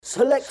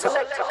Selector.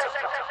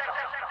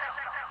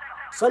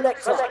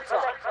 Selector.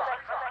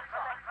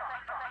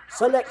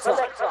 Selector.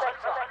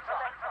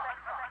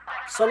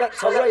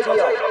 Selector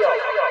Radio.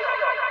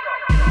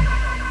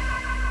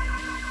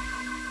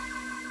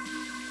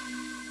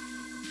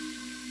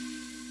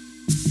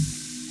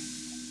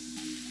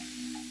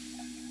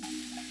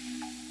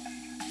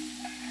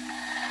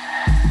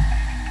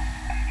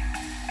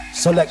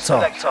 Selector,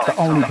 the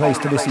only place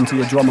to listen to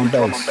your drum and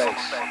bass.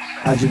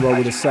 As you roll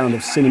with the sound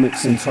of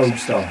Cinemix and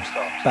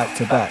Tobestar, back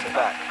to back.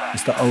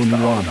 It's the only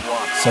one.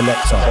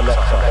 Selector.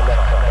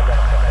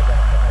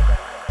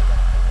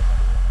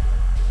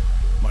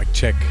 Mic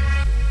check.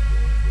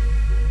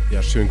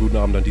 Ja, schönen guten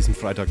Abend an diesem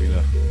Freitag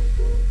wieder.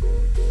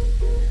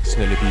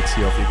 Schnelle Beats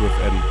hier auf Ego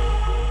FM.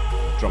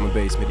 Drum and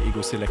Bass mit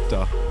Ego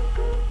Selector.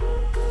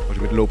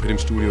 Heute mit Lopez im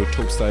Studio,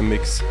 Tobestar im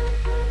Mix.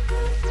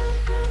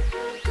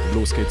 Und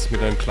los geht's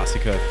mit einem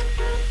Klassiker.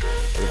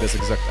 Oder besser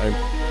gesagt einem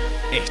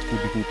echt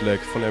guten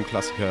Bootleg von einem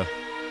Klassiker.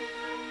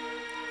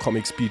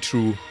 Comics Be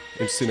True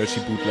im Synergy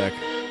Bootleg.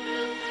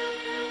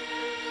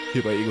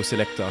 Hier bei Ego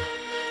Selector.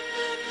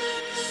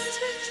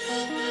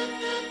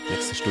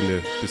 Nächste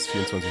Stunde bis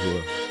 24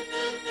 Uhr.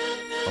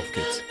 Auf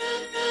geht's.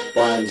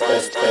 Brian's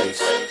Best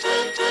Bass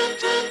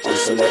on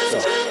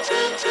Selector.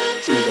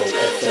 Ego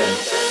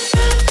FM.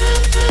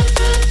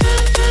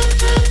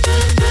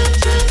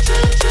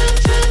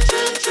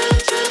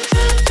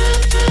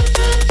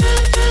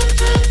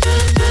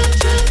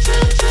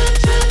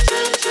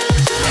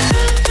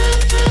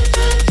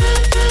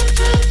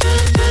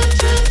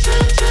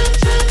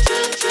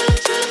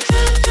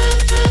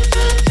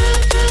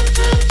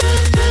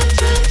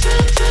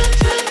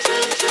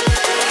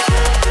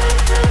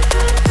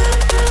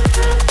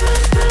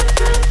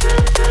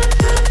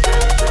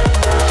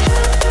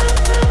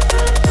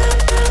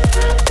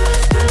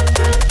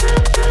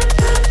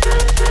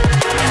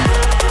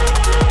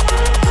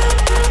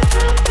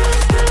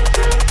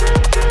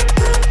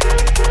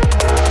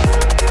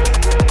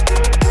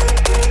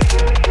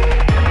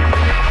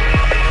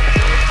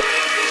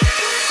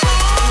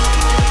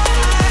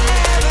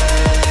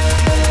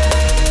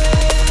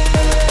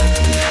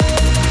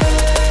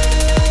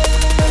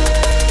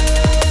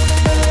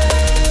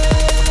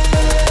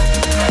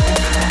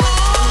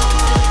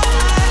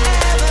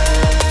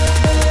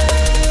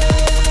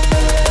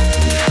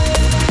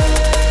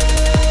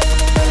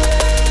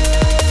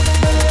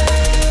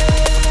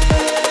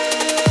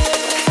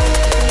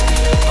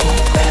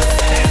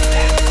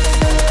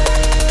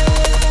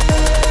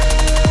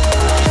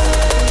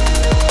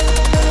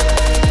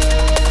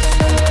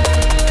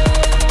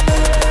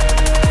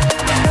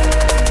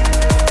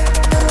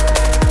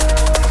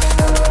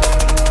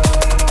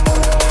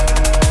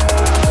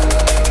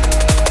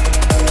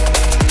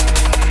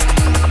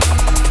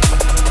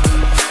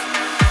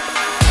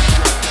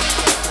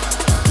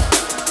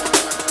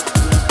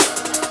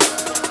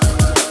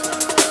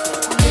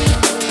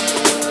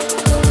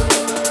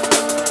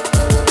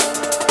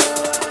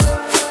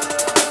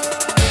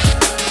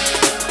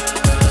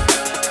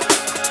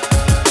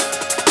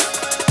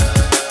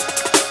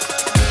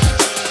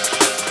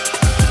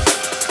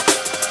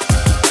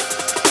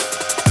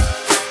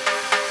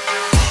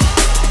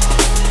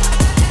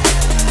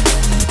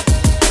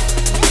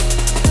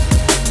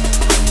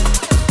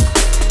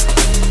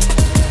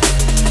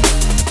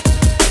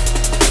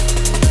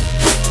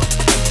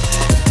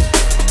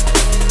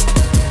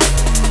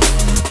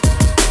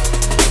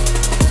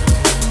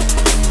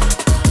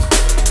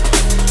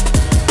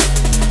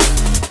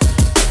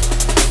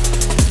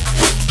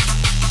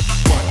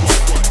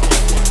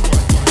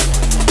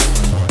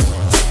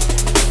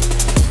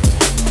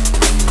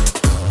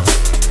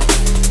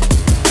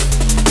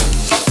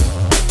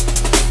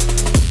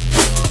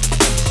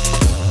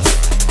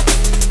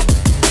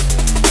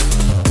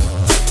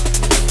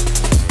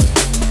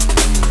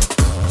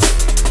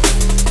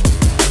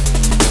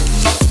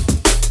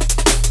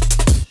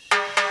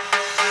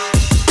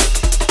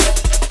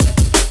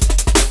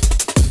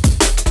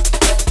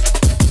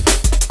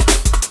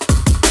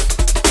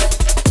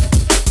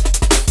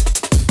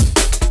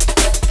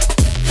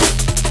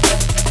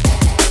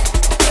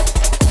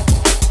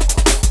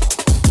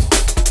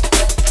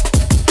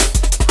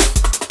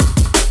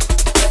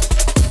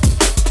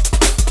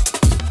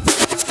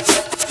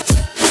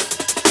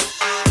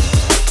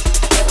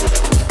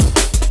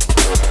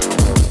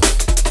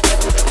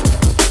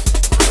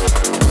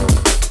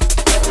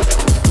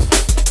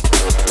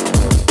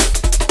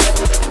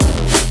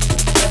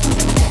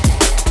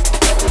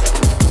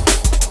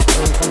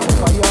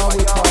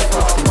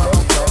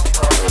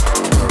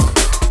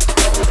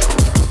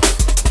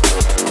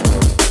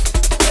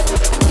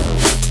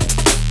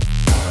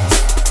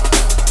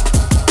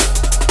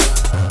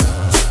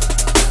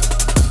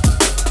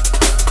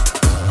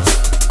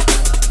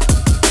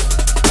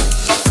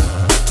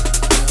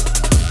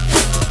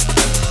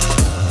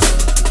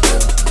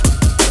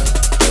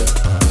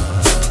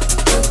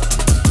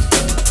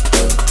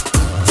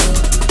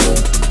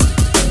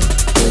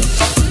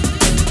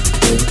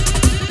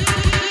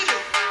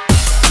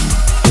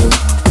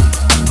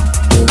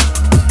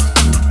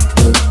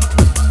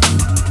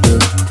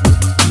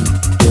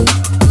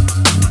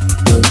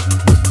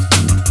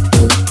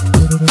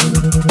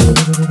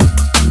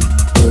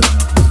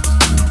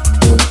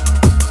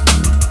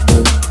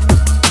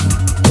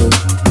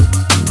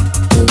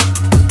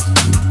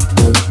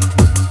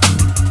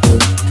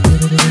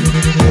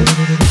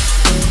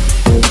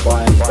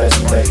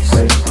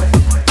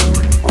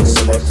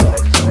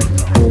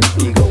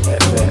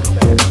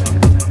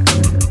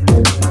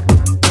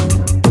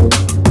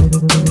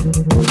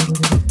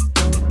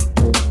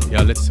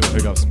 letzte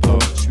Woche gab es ein paar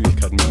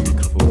Schwierigkeiten mit dem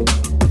Mikrofon.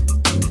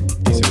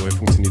 Diese Woche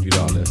funktioniert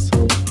wieder alles.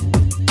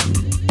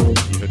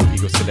 Ihr hört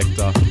Ego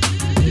Selector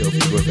hier auf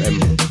Ego FM.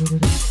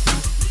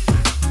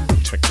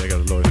 Track, der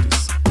gerade läuft,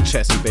 ist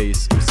Jazz and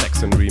Bass im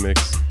Saxon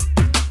Remix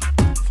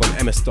von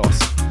MS-DOS.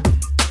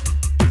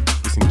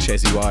 Bisschen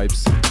Jazzy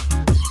Vibes.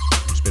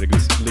 Später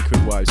gibt's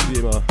Liquid Vibes, wie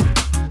immer.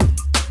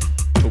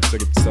 Tobster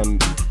gibt's dann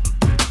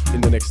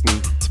in der nächsten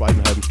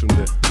zweiten halben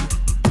Stunde.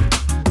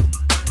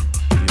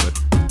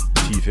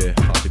 Tiefe,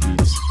 harte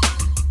Beats.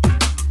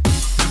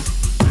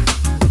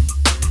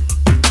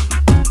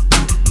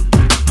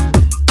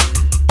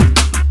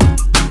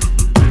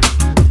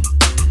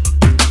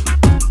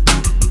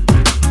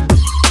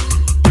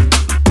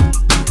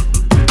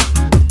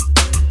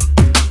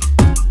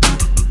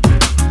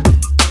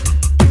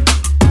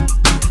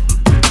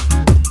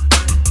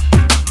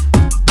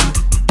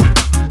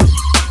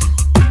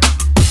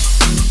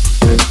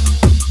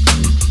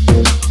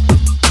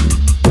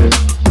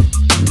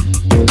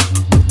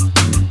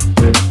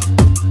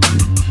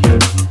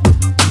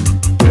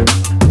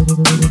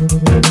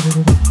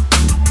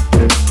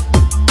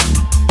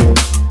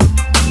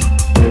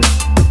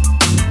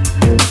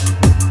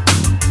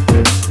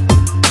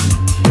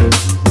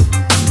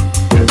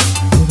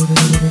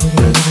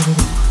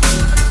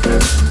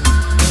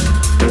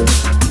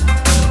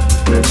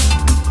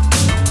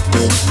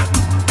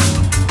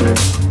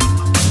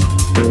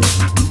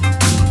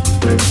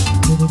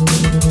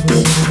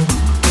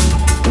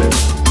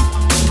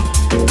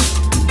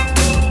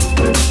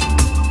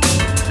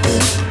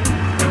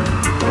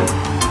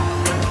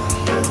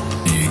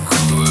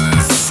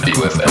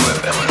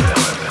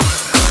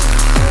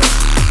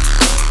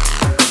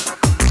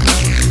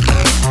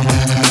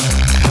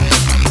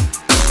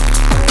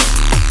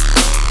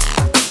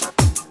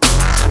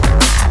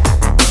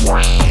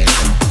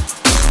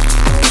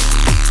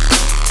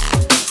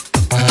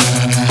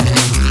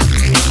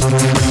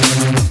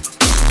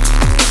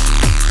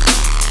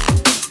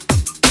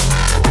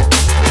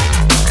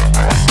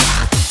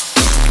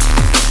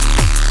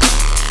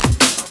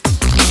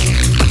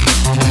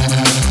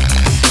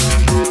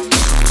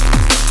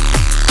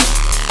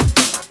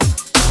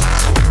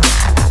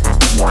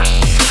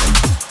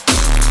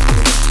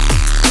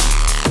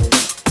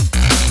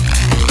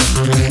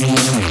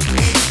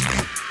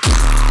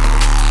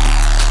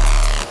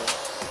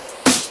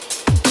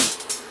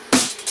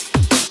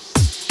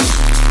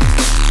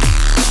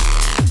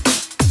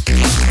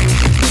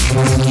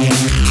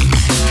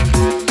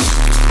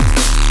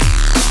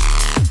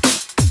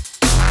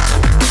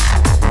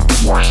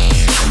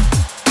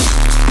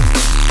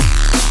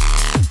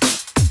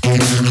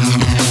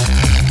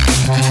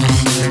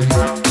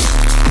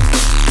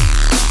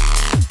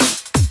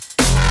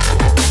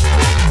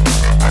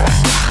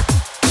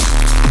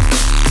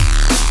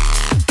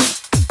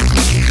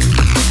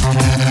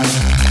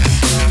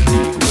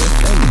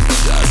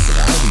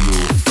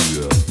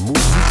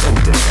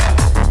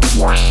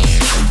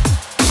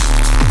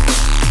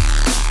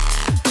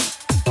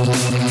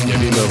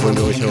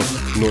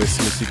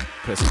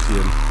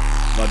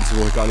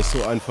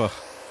 So einfach.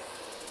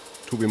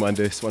 Tobi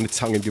meinte, es war eine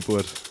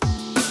Zangengeburt.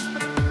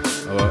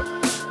 Aber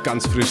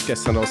ganz frisch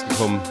gestern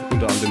rausgekommen,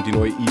 unter anderem die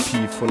neue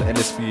EP von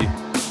LSB.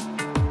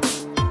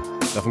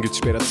 Davon gibt es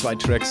später 2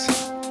 Tracks.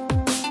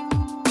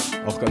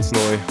 Auch ganz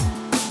neu.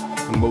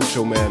 Von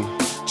Mojo Man,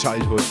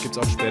 Childhood gibt's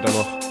auch später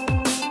noch.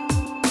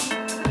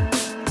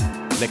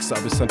 Next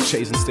up ist dann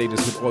Jason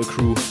Status mit All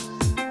Crew.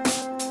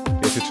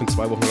 Der ist jetzt schon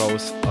 2 Wochen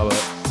raus, aber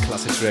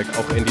klasse Track.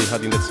 Auch Andy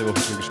hat ihn letzte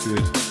Woche schon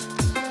gespielt.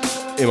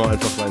 Immer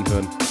einfach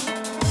reinhören.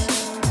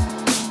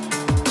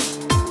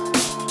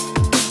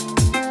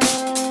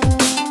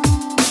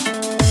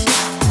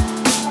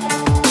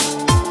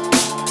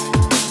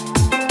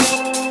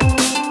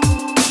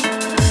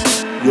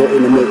 You're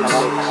in the mix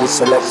with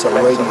Selector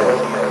Radio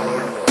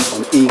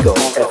on Ego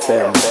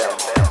FM.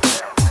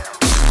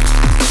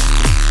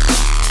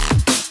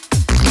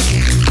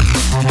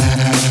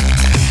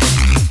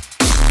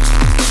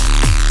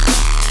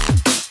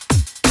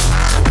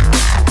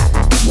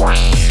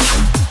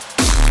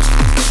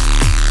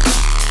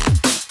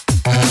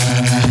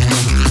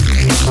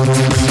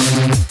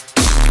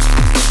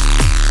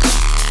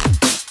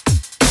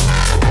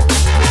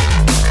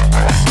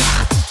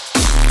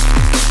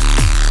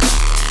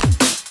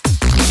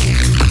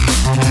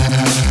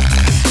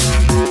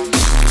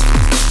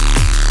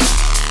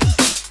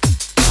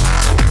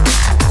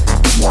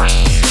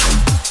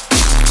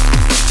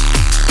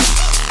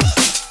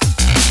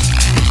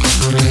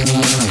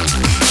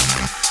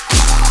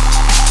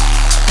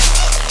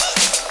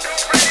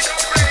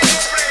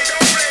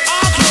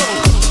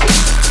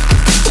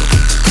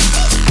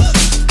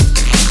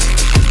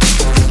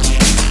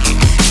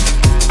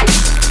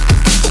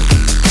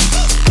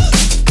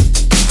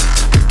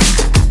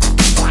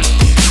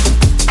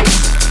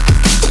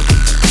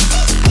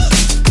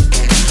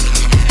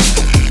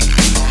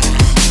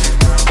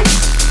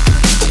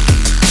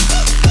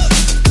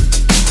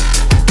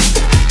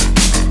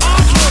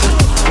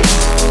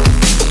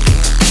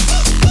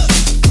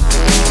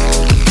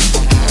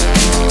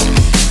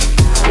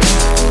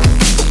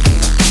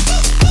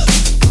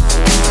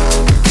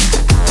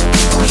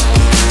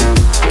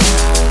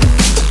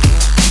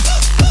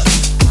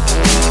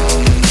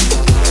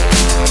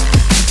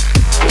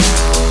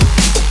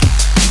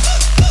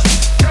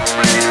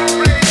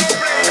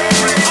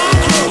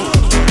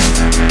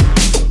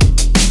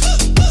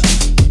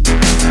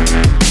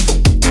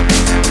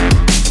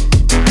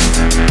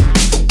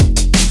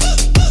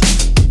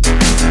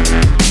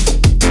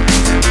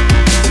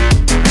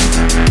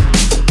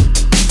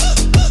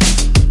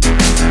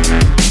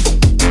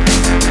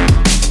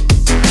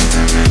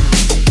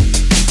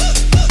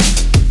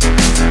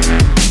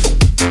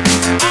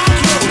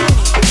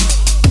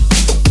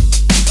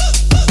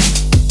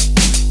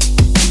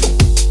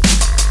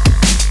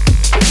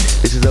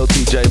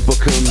 TJ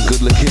Bookham,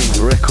 Good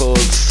Looking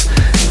Records,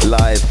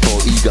 live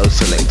for Ego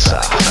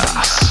Selector.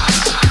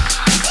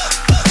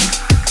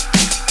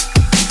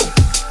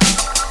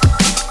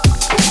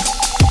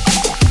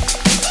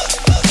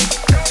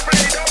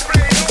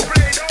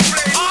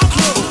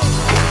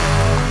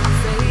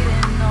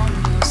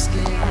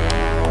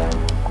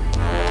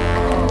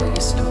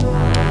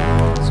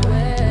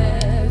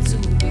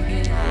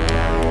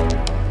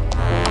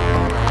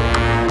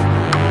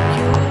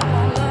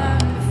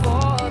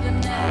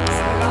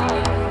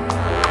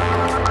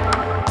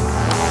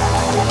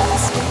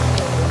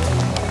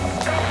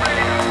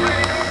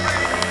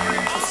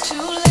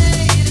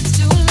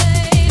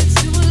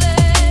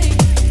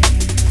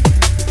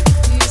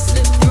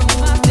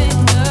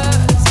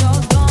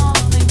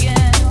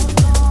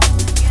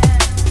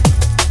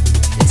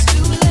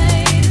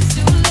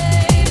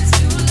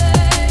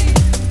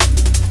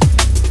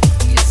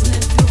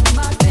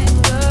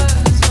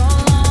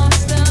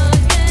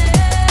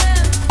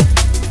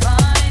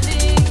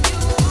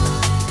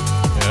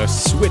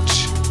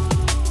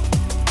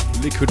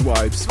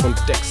 Von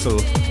Dexel,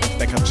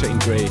 Backup Chain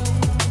Grey.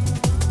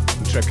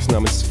 Ein Track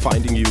namens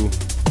Finding You.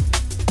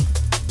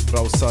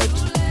 Raus seit,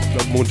 ich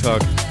glaube,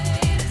 Montag.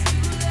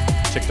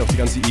 Checkt auf die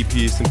ganze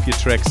EP, es sind 4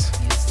 Tracks,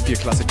 4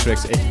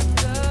 Classic-Tracks, echt.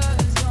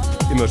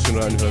 Immer schön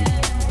reinhören.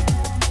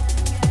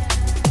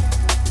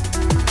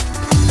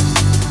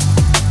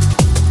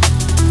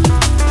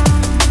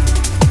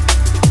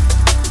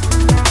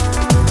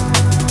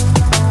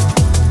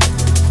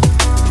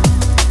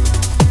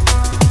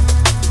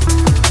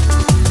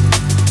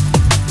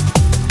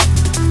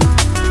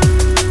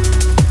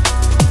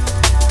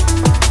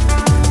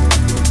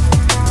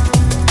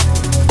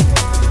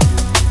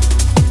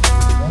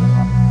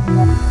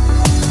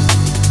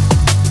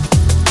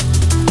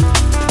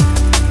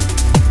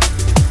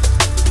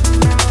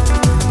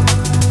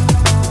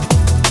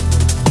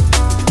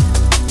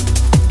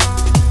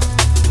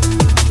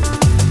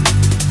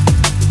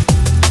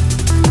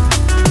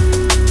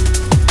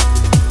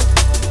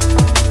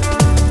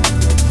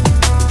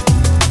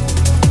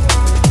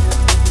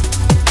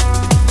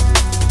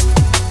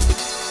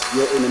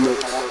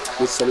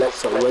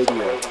 Selector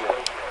Radio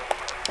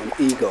on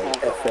Ego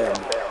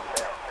FM.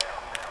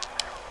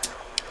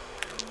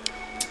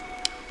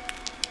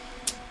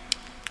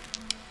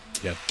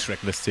 Ja,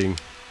 Tracklisting,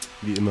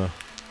 wie immer,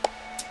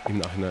 im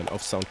Nachhinein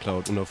auf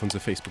Soundcloud und auf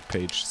unserer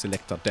Facebook-Page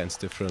Selector Dance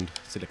Different,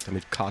 Selector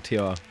mit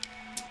KTA.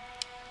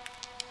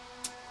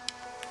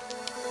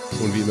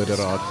 Und wie immer der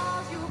Rat,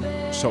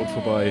 schaut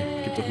vorbei,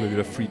 gibt auch immer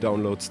wieder Free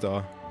Downloads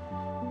da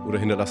oder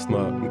hinterlasst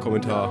mal einen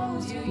Kommentar,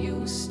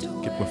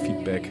 gebt mal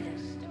Feedback.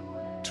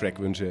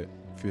 Trackwünsche,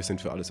 wir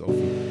sind für alles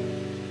offen.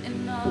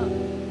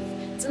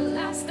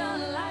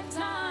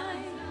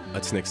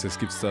 Als nächstes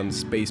gibt's dann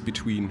Space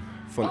Between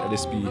von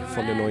LSB,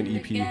 von der neuen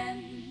EP.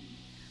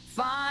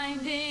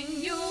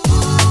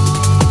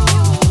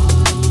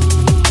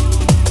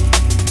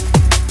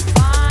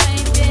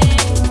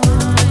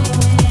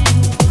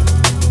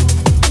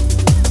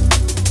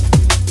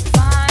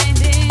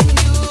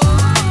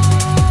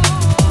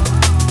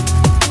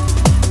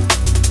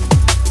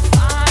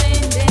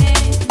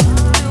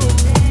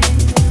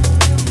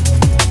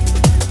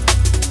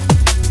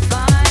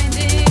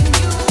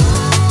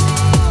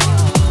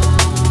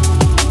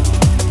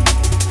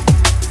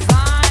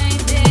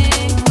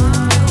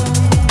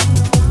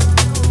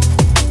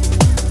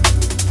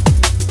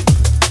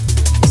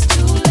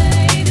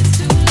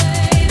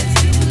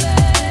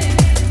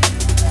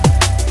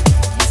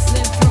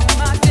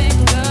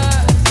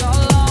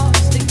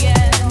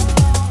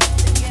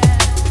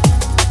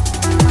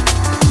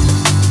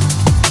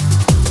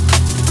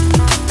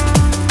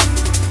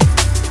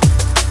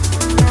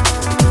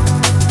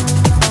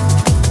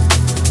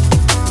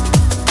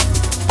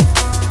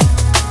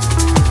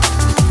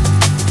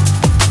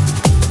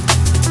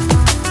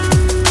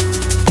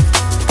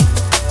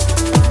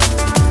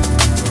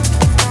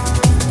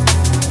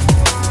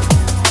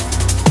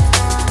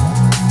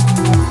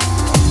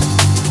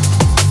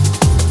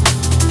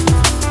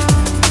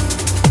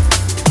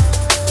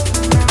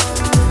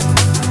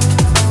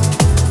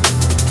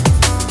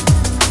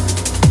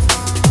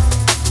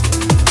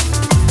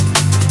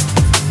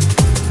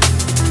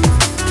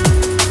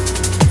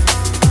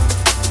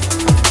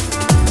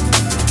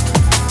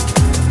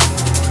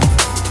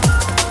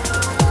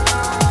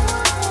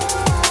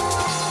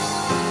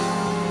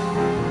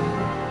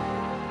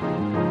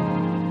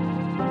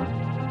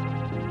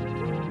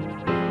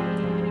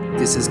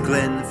 This is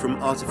Glenn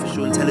from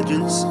Artificial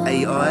Intelligence,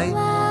 AI.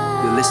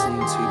 You're listening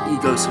to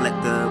Ego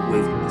Selector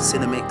with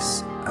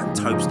Cinemix and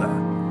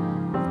Topstar.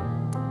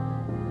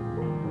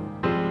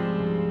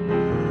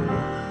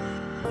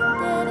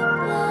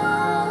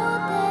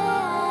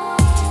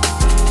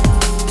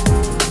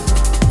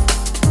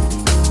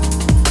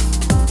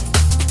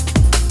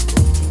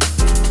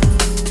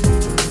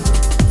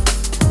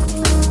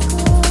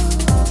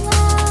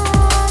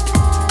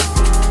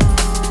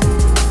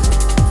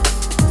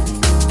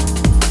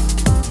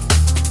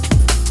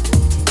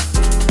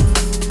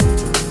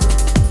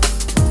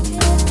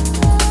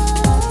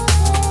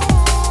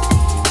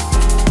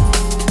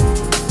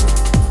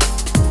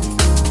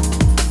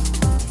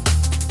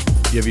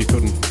 Ja, wie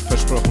vorhin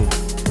versprochen.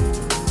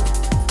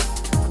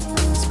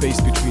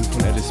 Space Between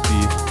von LSB.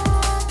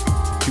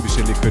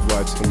 Typische Liquid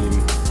Vibes von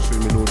ihm.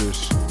 Schön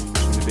melodisch,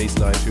 schöne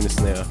Bassline, schöne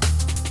Snare.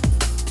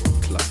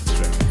 Klasse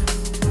Track.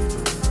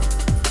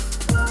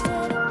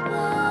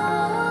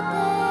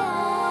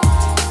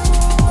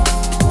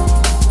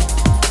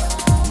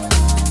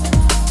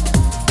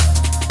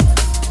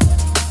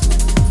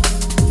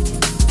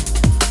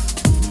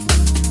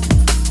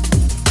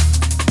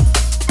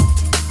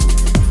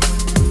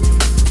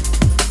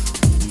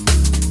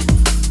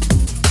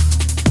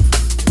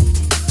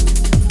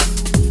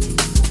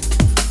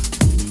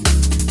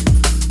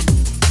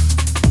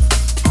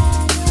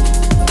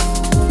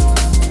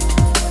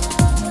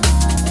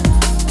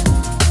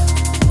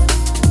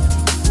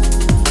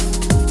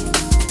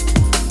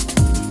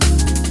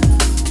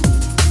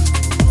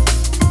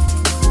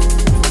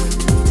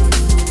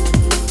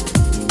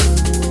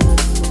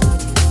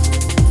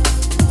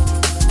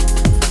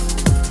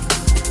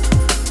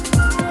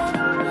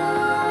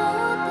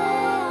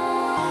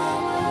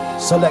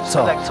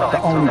 Selector,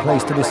 the only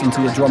place to listen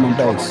to your drum and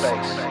bass.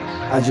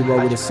 As you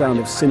roll with the sound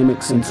of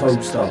Cinemix and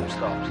Toadstar,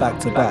 back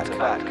to back,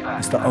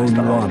 it's the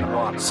only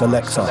one.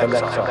 Selector.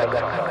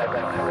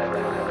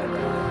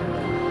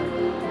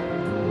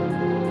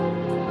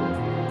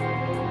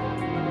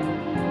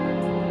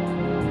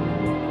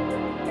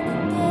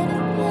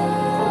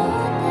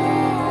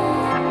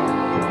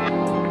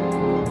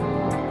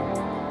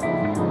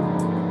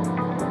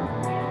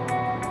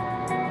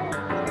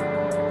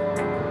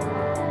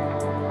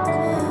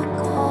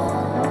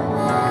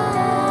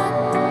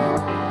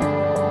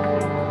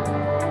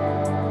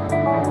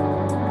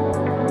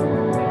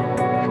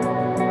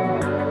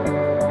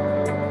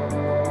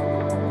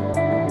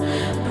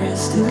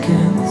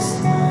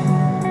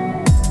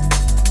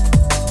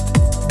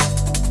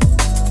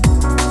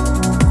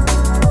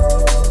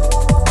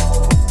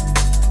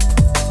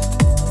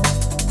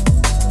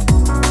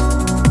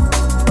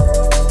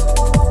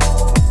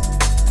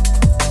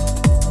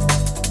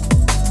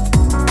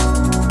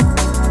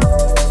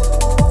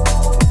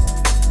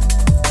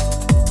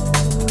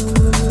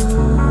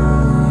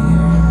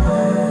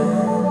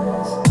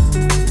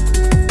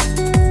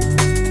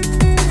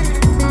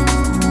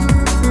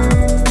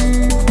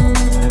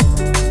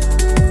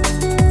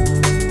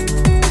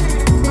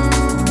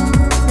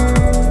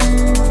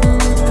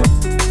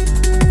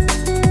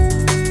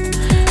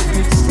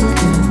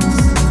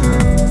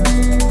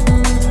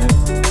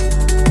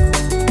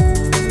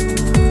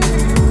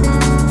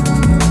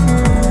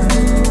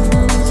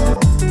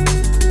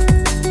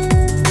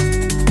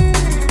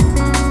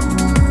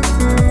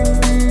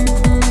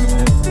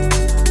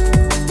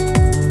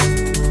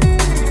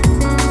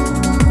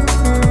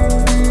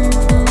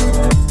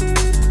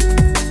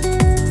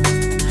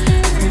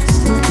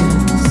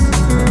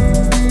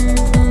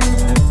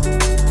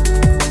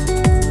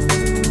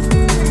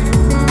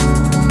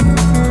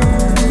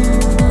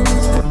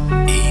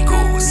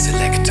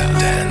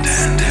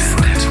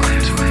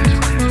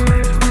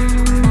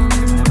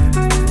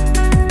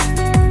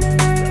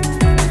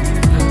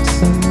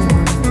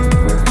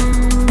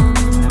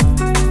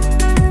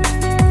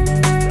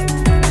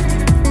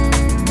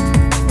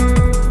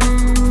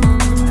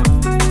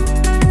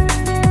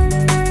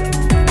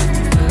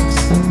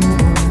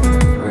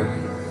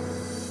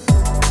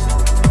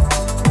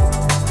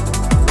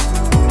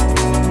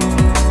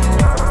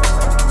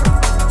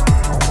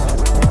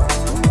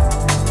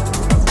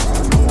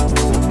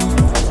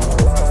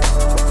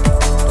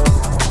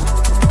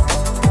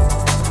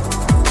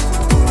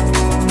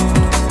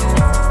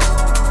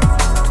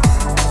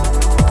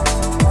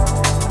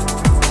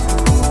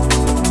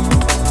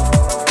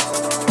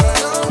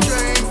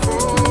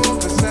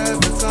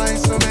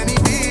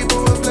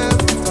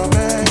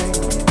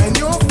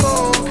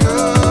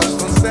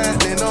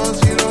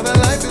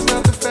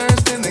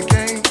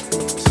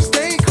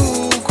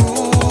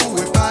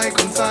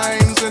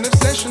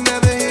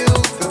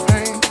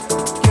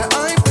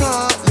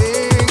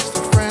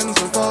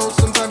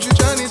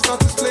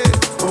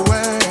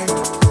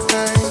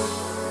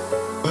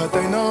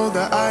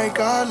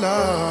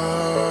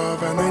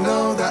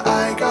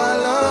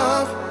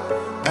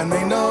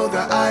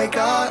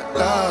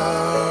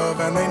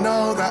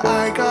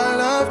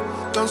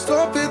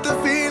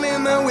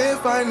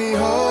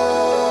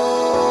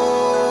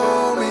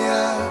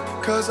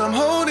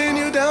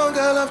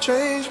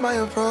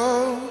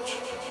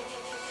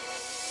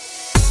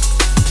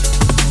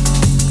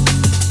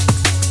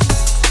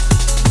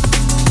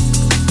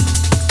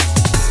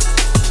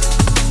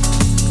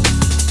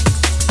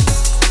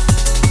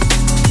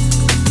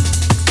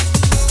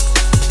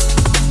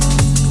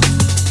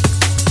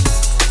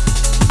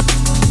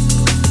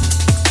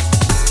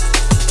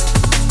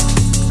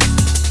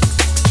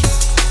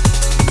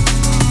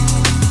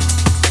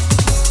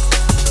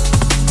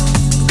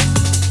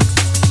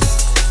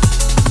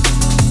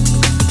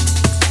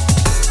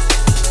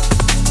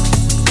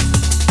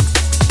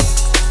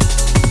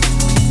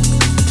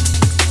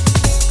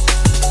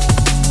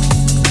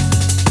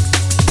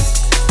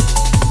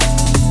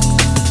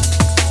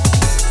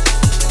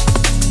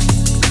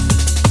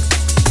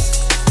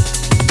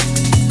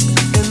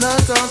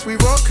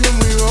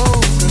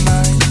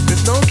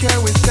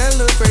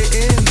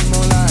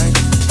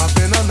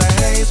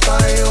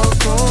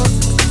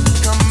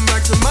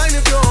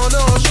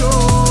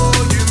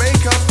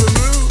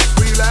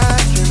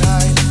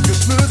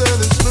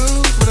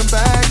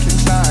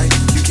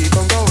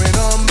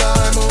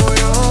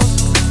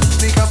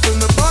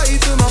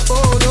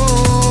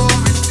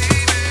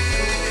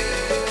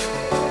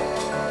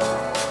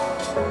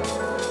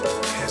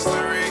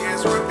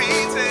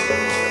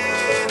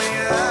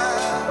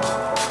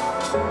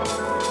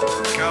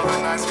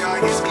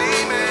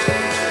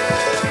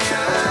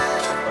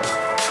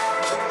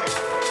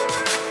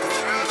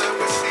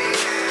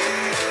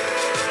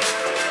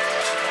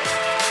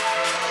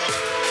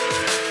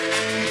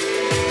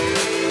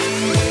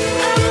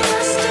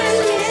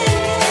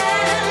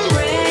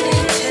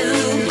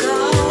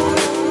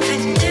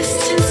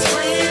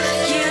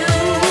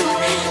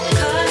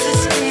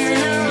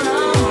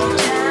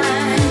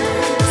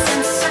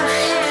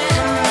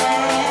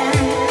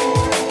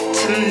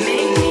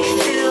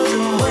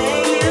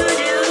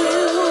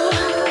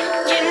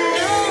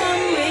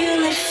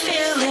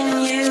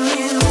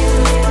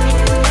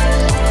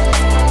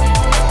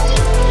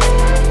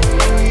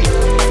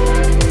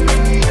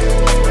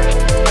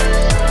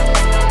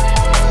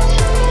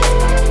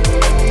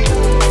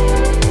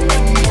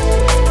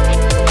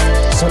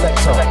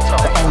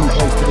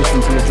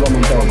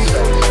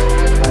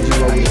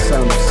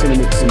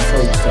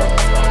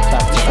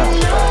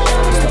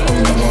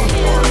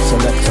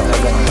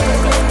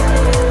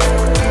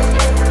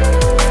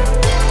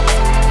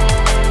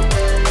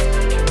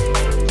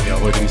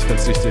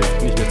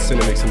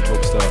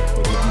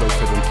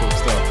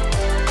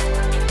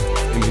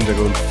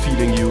 Hintergrund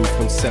Feeling You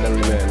von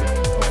Salaryman,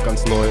 auch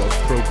ganz neu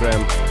auf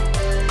Program.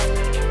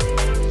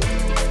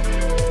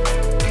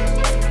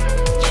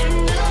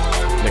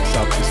 Next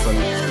up ist dann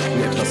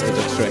ein etwas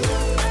älterer Track,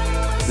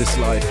 This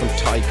Life von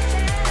Tyke.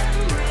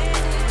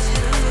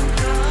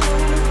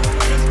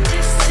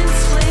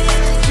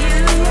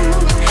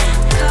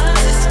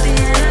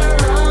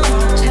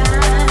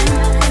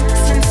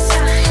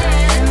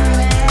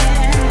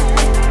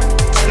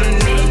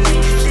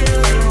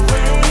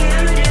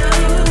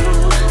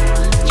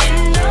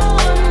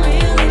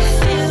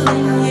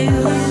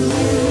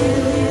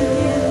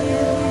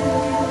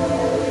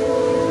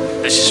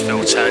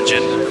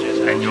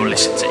 And you're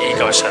listening to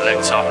Ego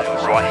Selector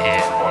right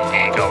here on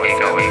Ego.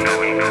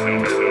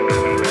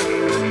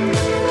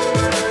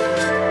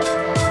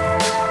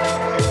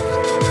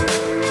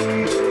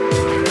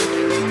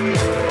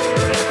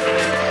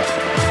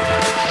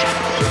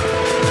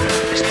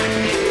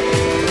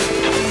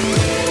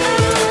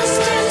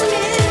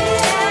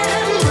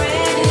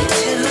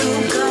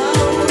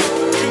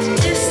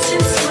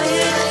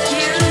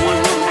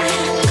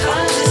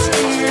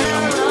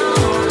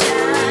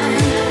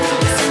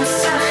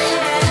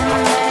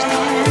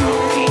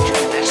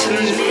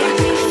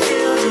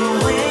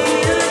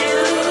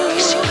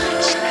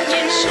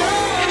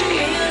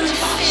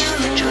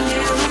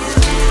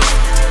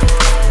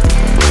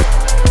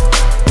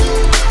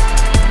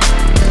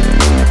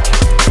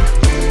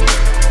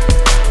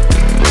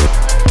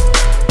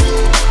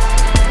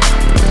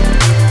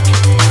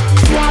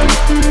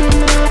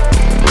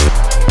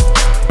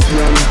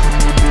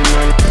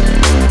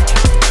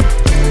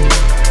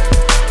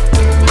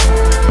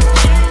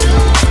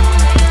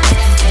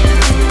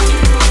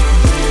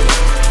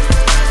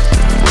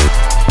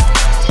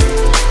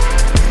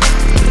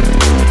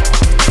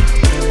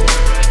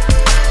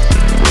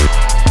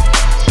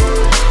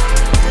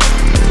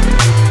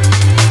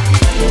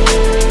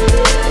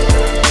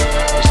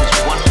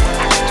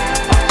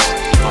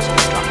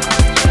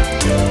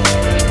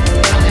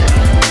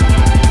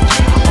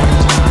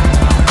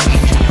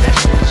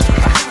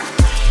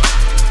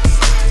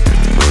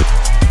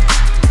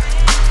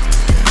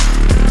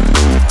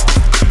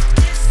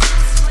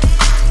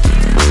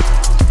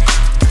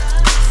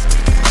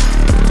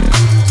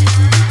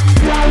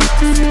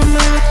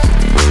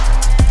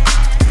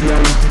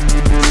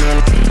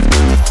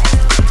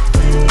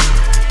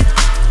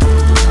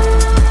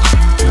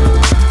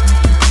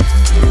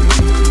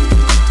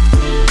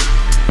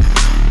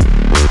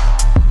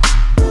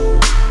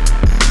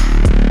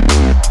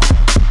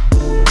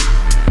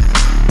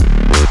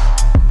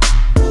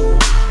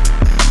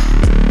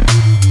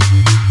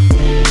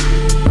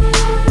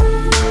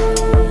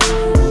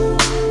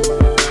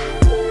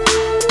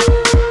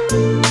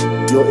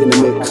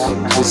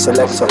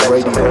 Selector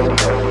Radio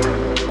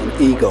on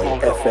Ego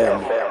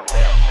FM.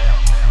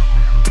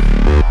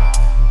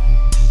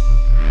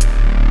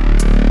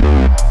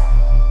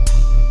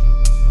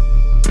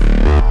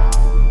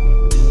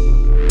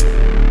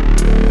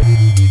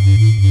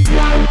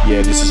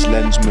 Yeah, this is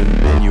Lensman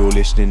and you're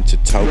listening to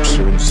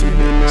Tulsa and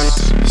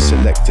Cinemix.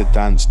 Selector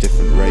Dance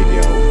Different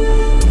Radio on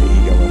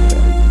Ego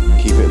FM.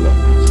 Keep it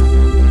locked.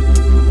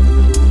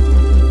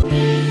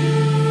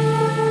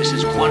 This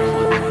is one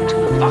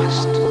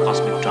vast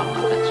cosmic drama.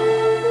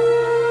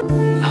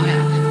 Oh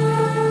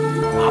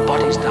yeah, our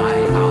bodies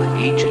die, our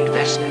aged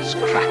vessels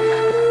crack.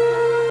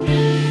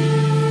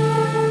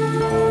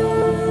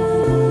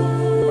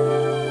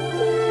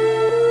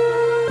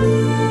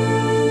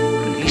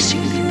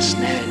 Releasing the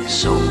ensnared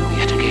soul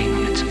yet again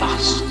on its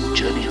vast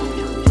journey home.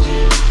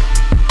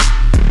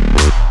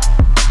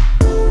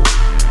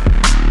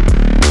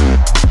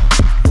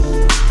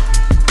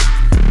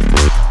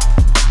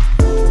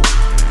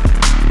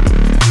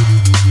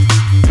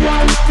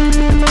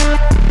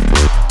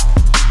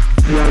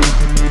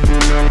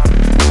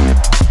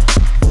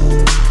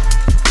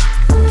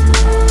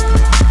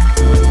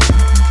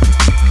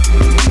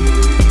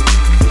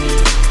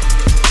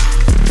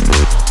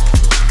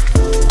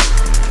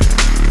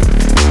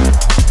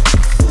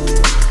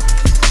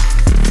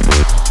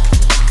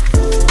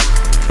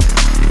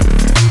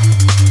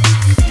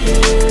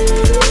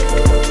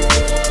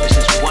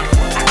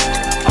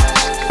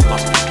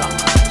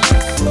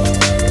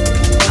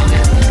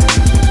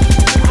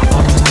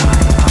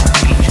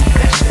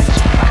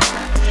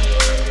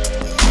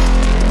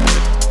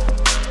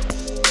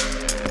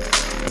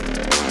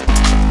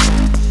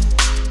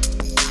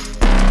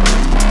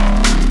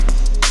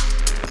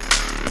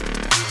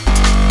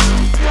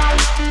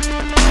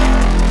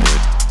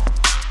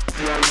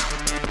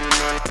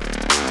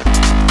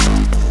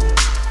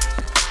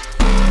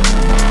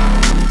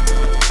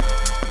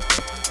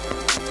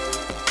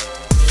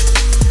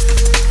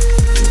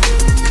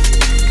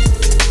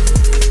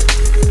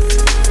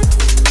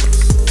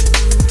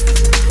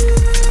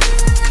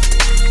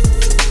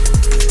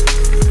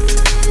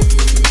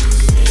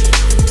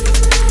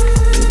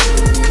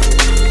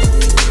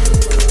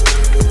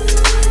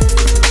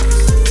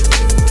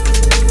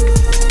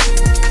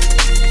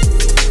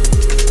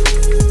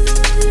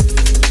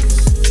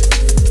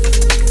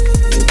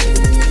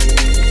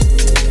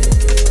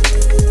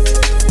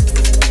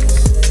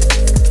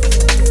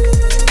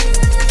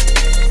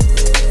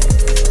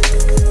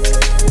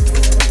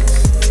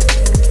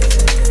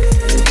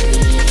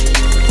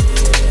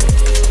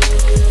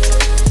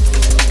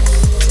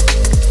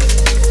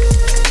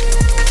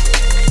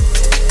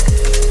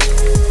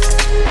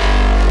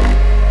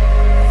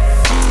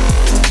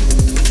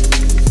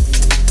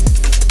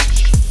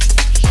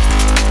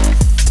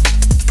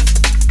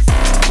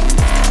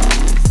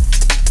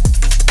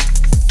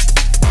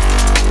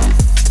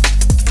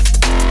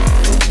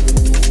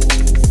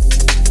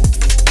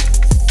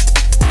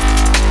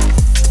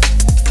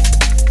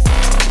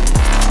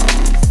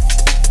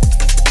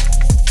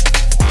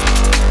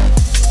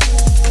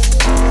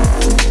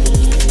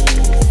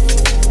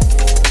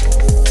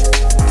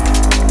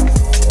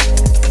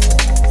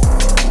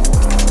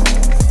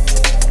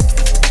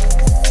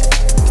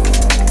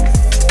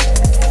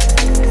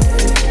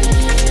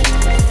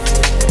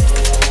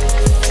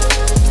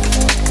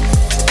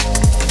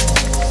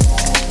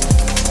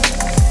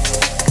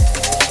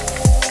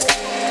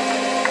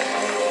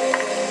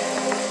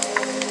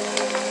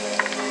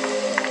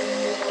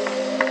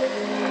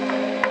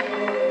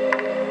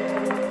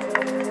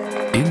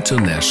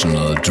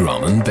 International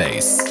Drum and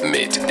Bass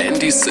mit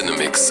Andy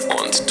Cinemix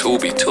und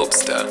Tobi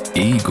Tubster.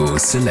 Ego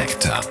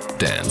Selector.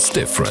 Dance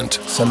Different.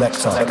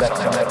 Selector. Ja, eine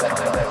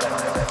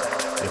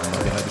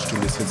halbe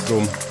Stunde ist jetzt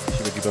rum. Ich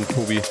übergebe an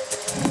Tobi.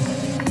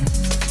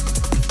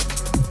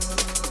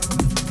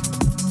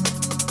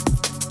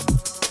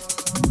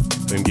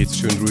 Dann geht's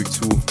schön ruhig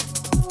zu.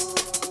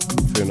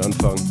 Für den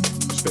Anfang.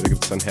 Später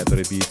gibt's dann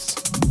härtere Beats.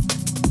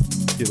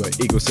 Hier bei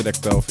Ego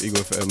Selector auf Ego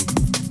FM.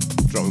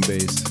 Drum and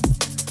Bass.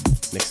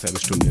 Nächste halbe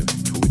Stunde.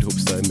 Tobi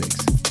Tubster im Mix.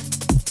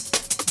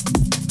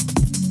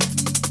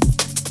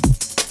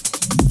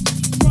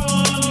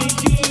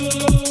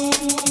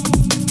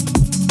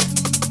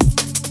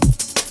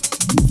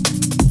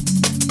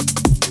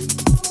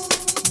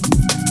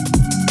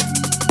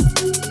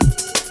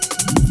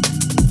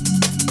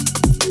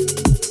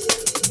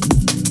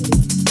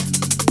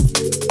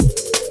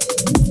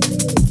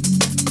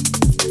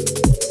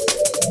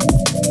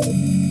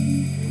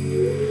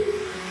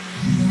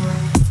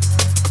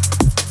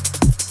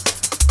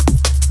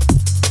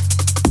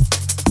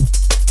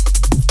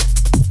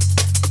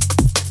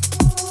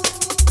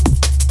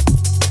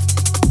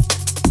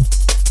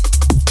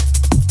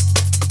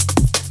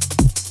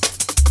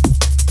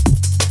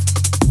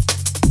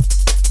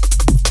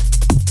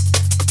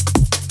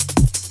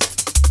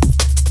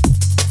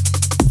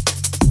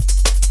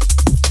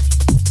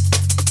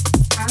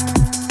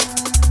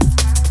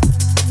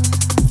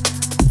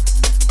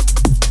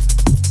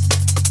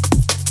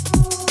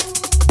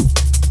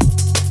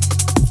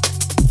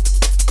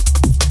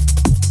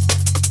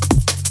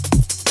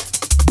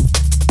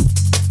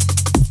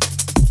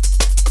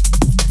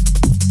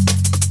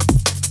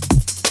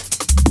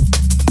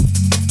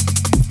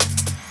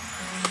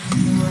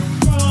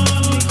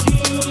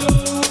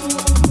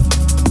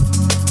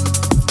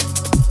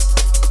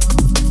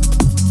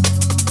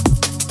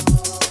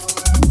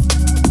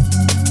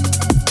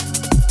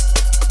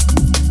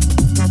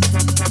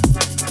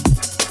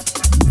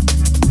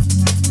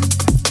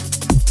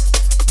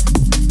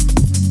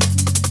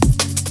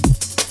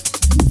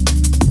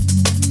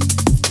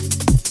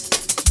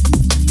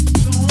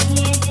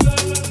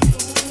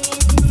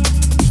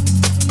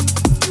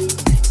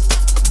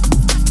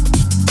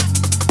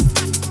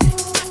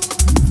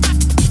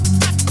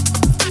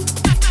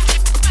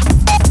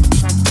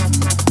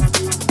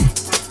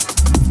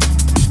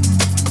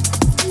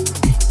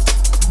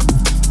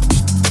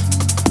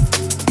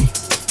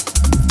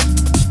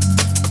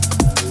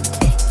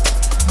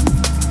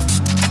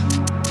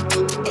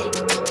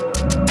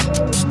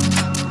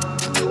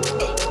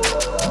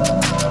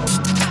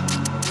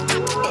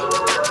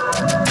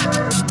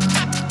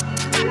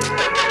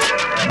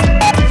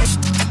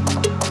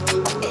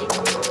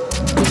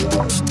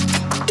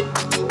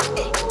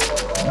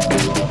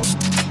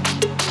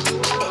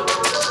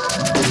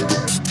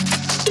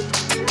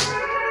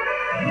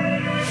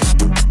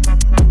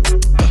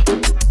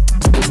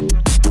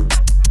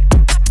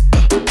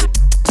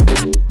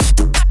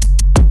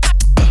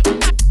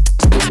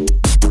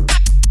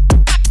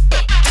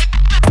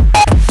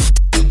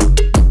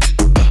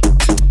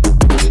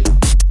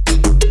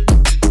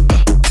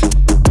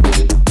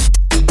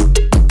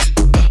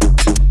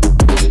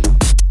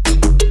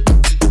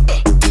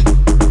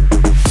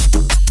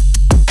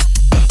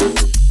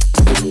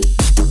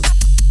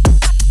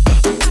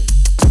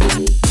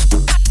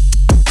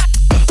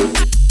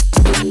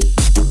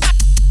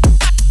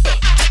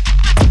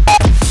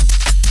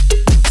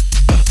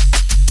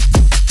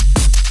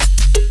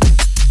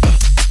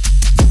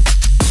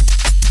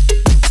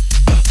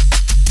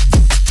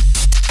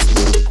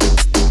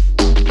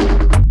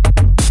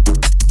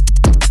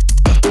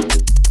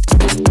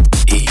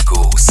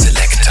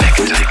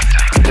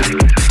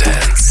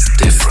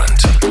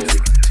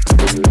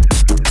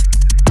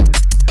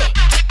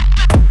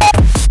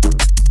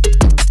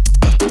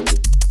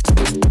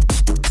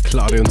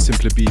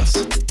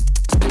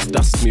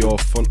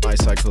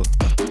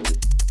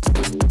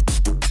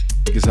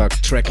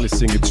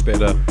 Tracklisting gibt's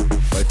später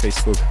bei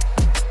Facebook,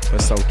 bei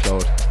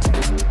Soundcloud.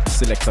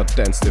 Selector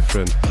Dance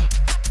Different.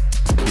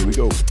 Here we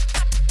go.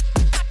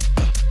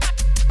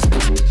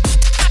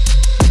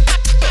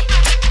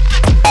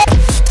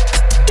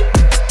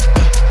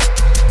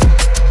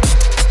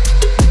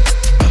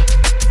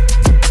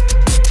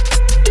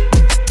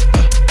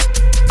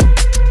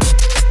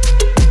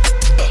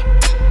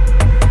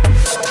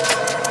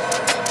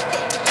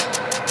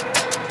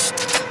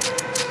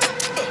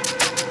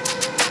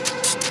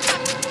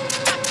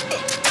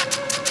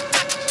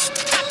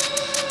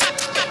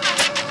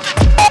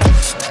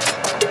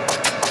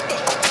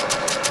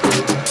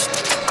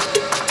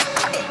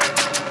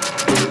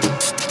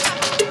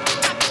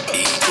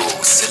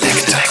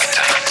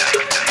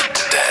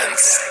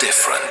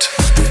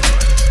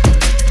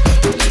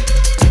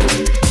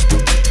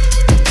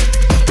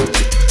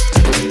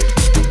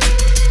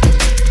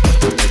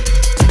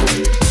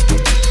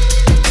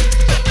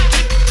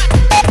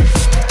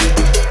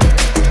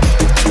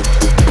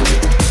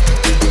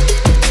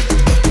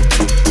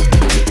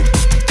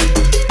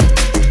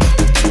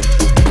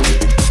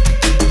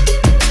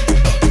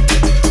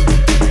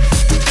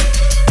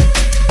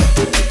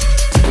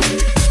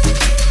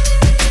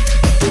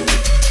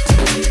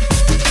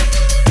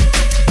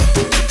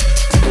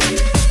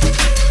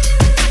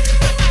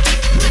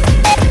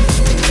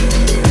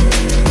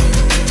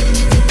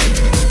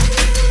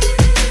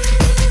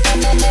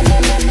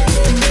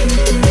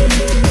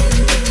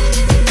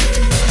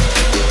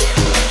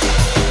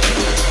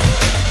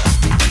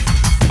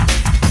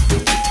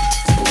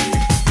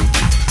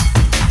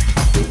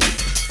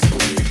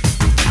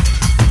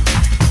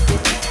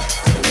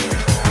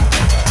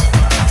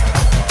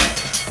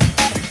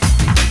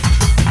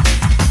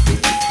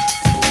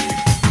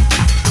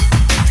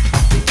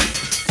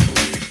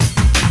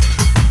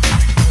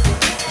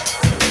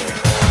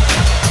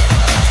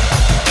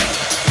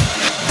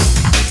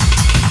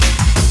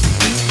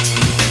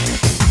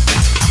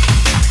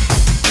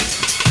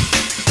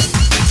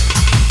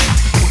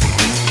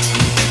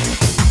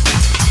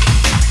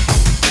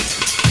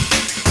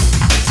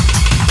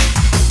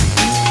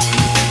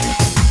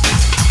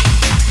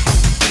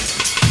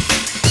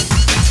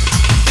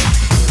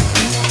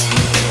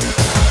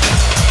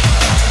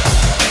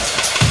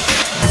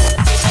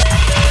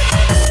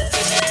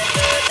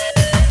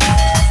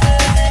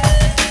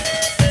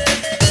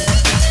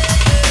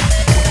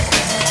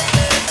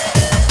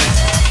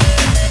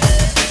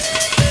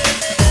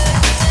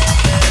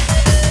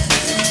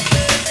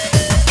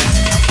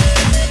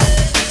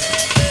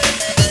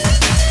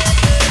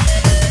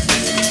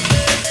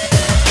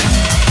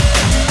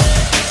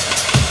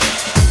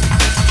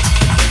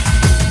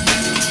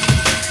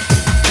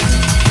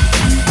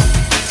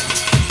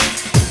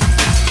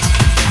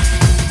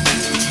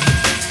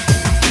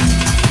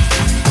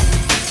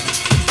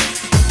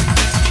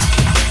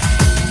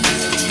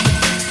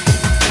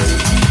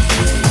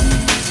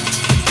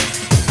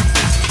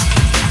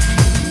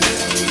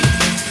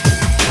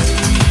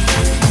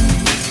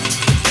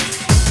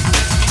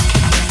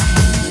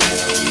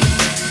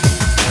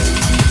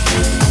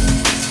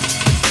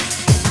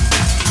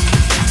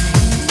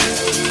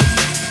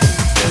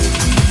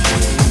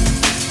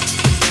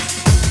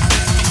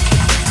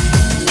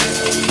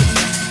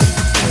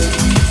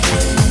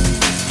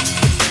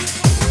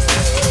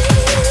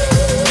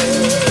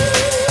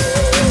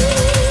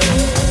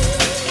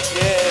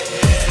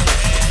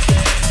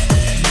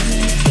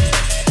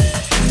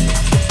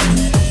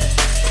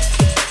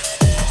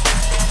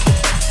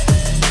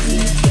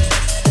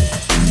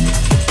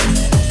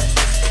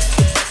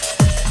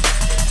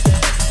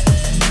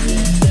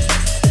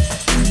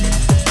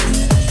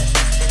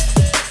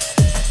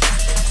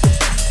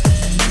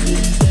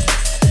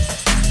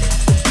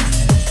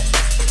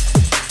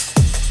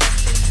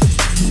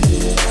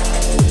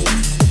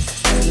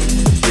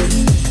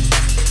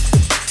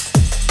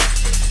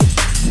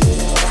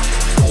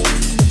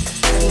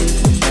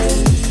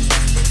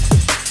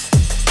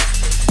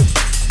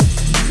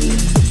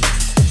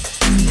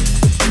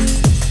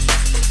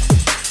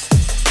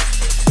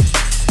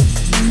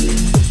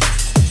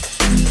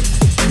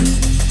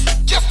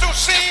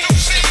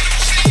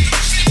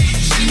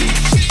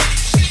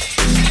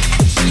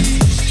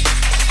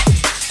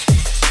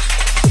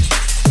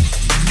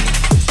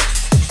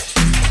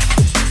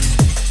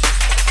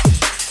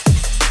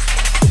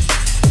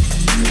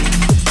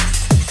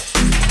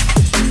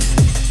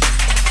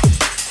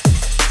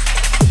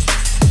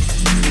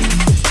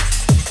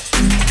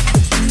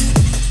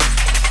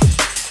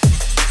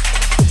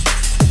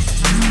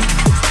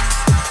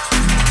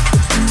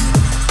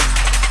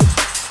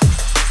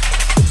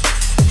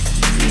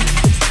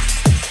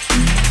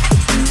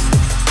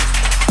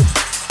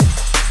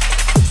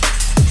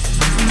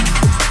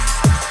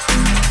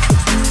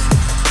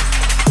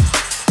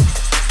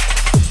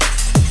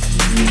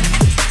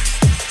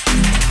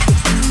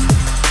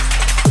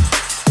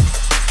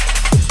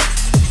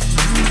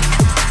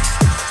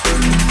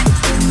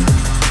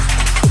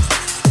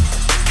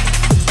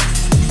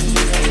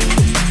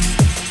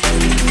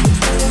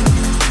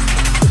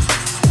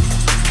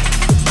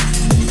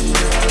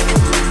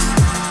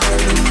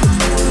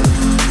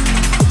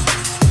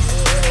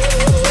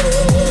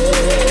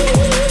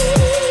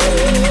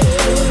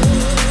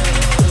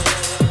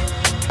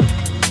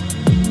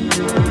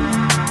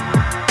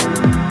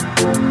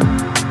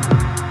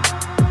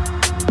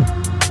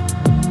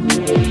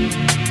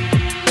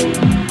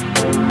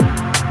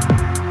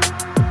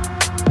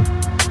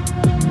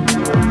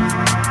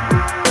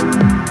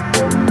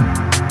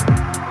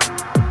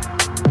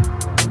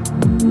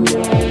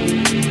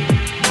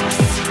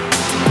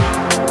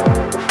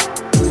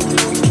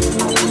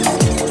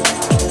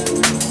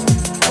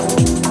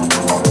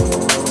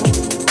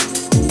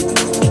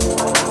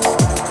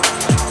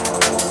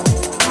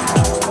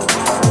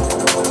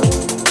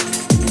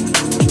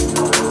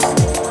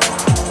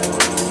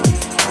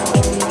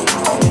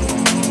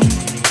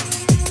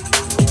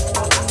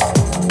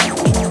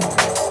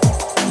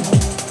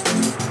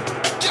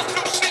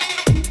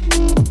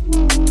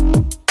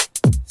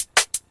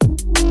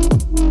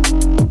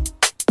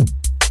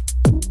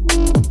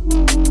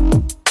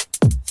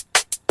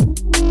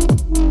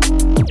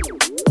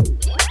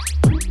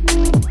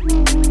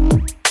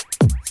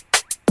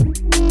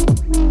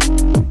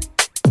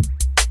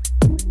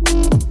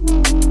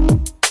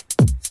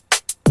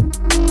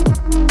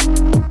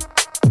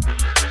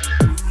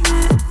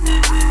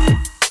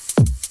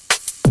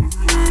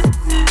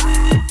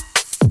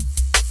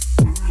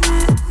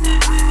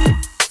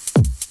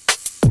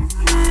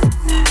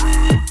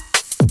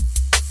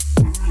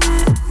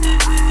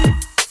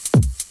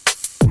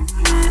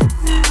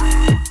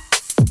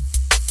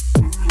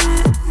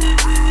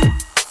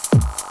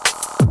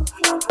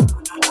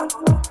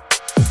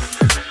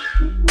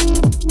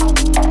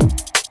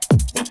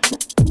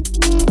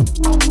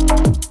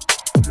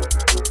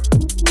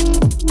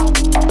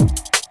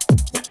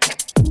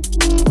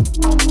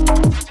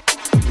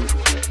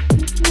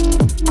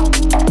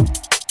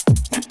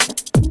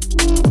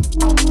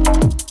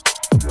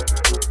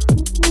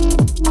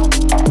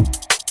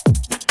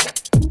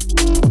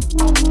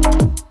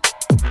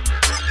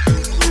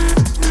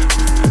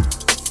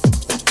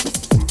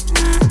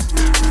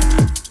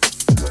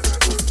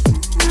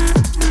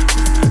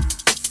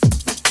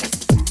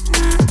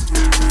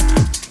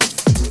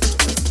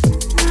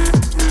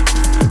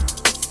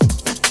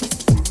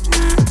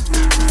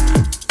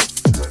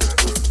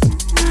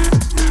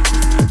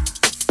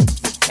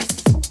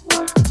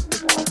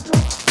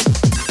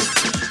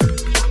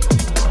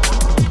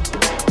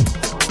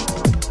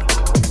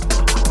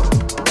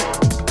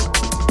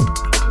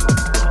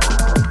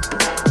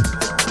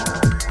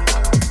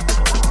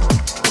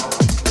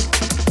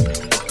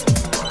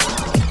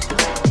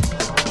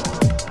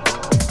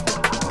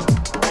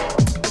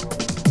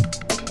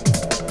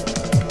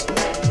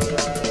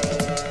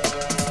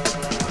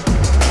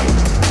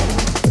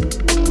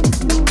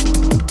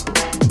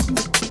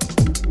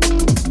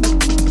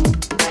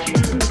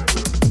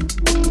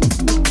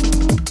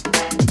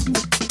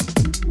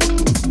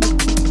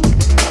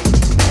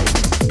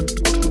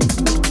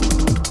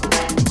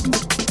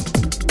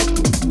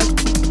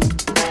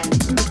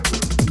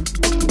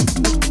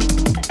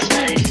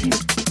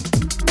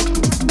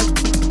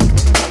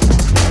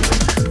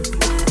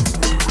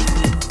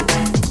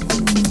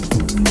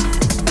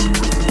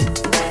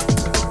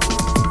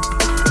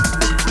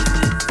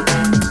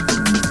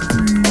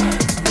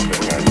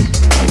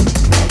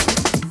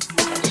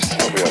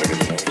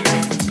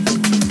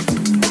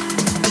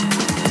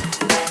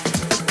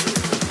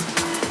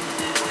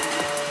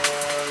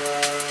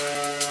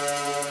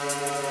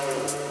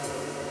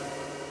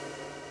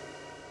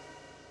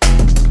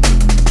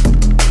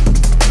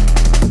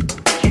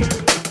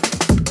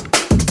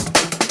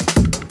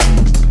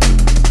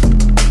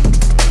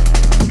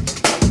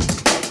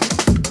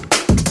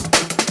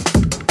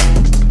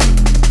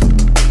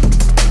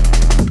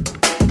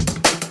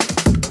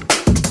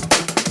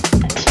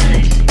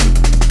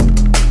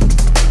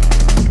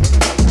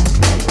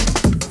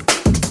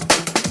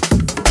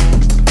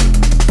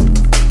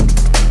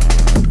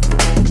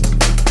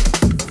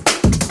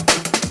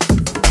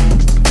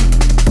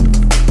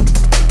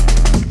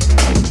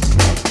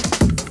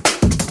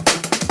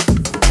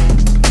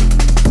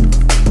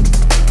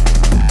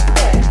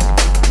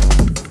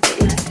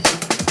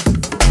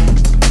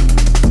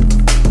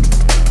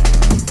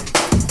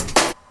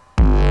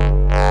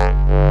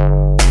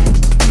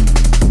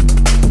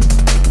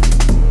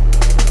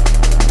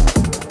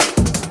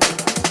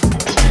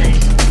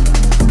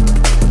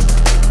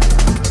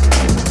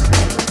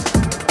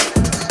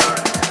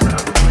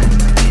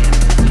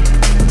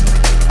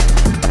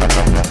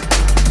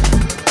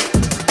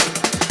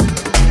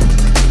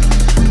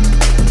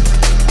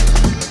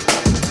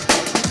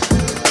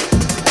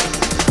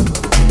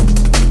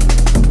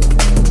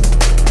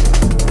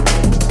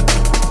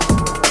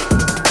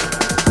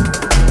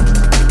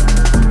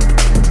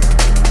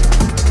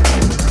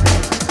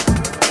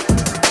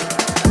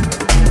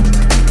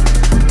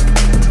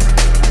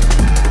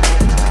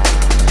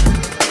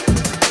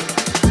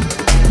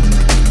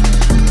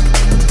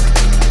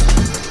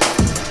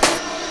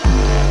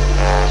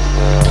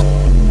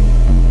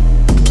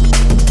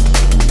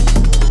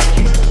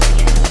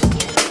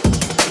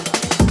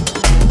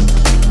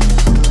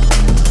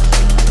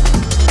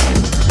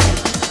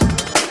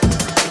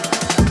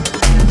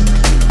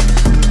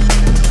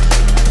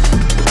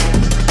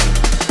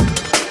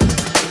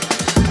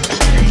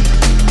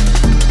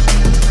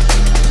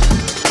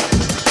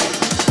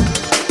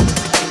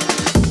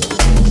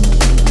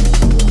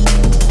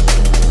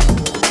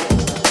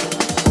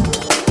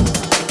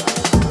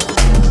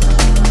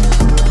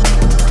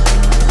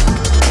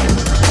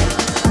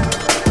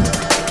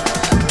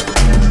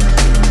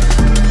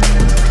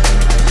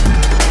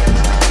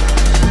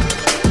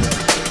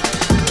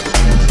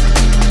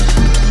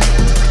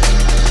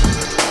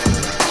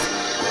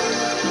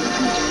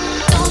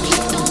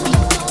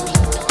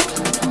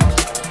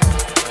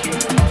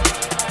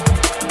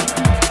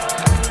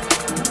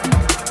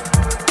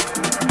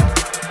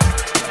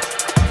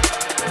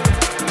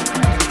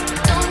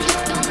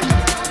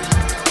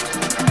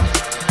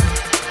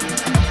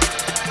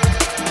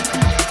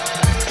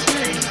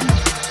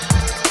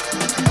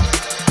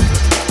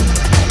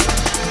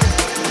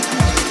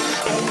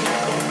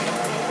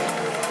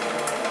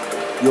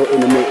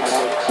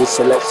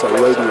 Selector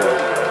Radio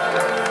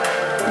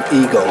on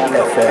Ego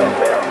FM.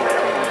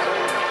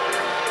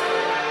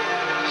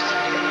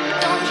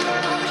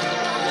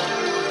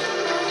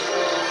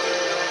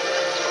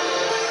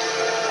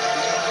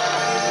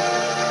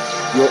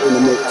 You're in the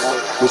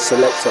mix with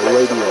Selector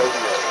Radio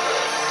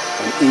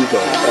on Ego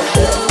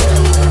FM.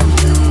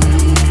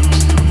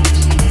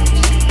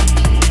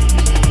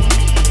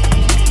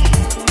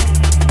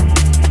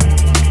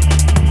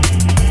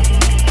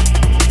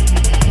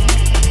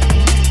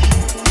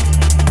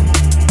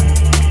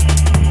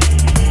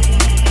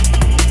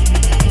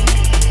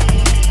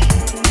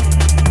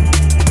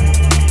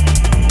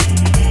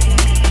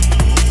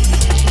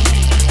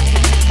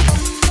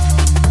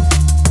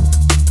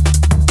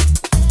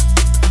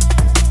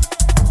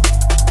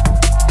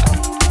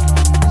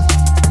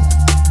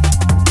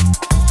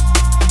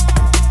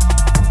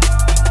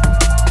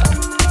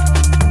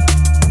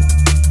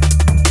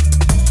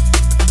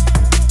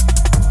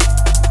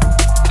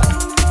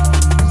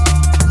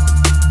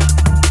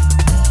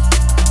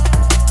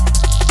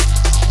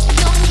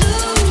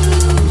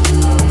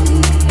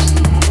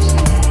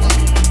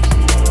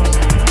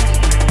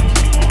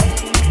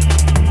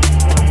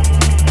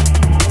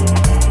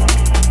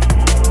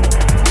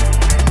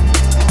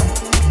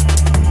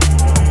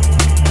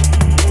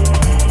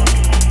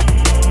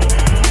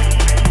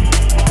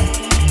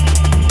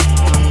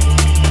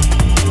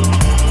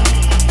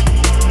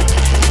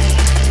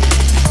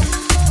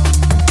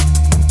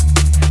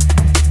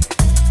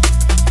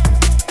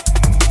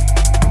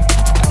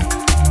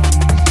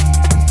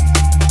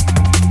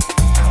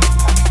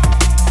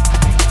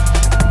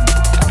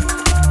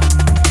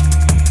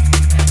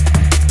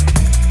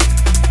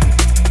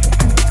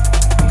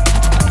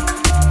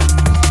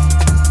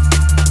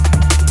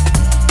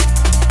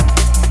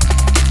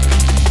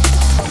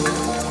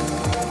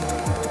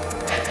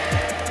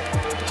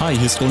 Hi,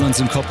 hier ist Roland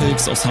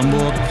Synkopix aus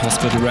Hamburg,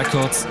 Hospital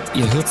Records.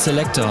 Ihr hört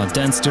Selector,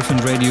 Dance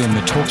Different Radio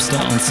mit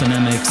Topstar und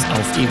Cinemix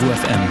auf Ego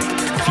FM.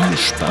 Viel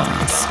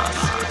Spaß!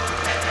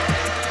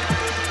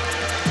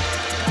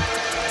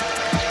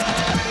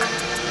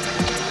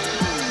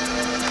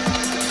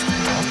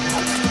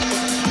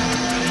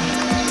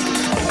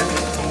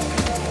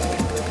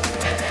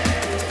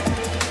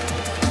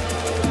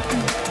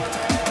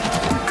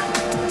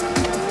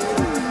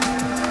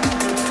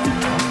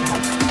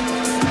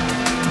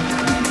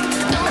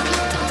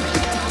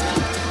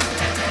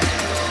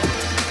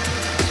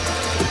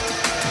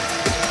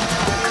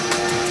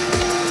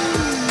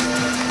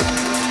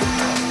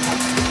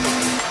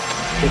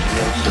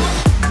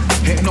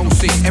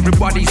 Hypnosis,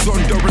 everybody's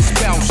under a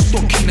spell,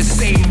 stuck in the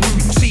same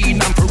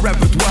routine and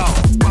forever dwell.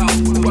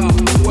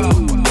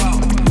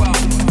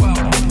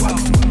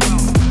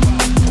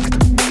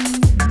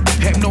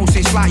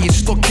 Hypnosis like you're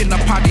stuck in a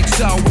padded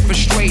cell with a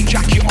straight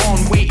jacket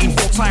on, waiting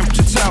for time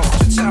to tell.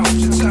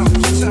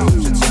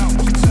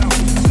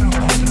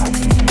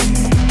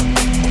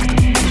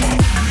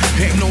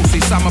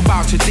 Hypnosis, I'm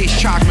about to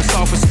discharge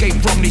myself, escape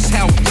from this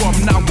hell drum.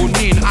 Now we're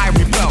in, I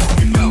rebel.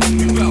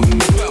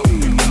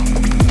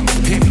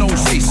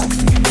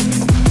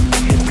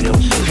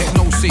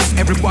 Hypnosis,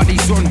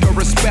 everybody's under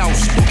a spell,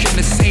 stuck in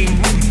the same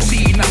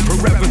routine and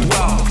forever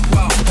dwell.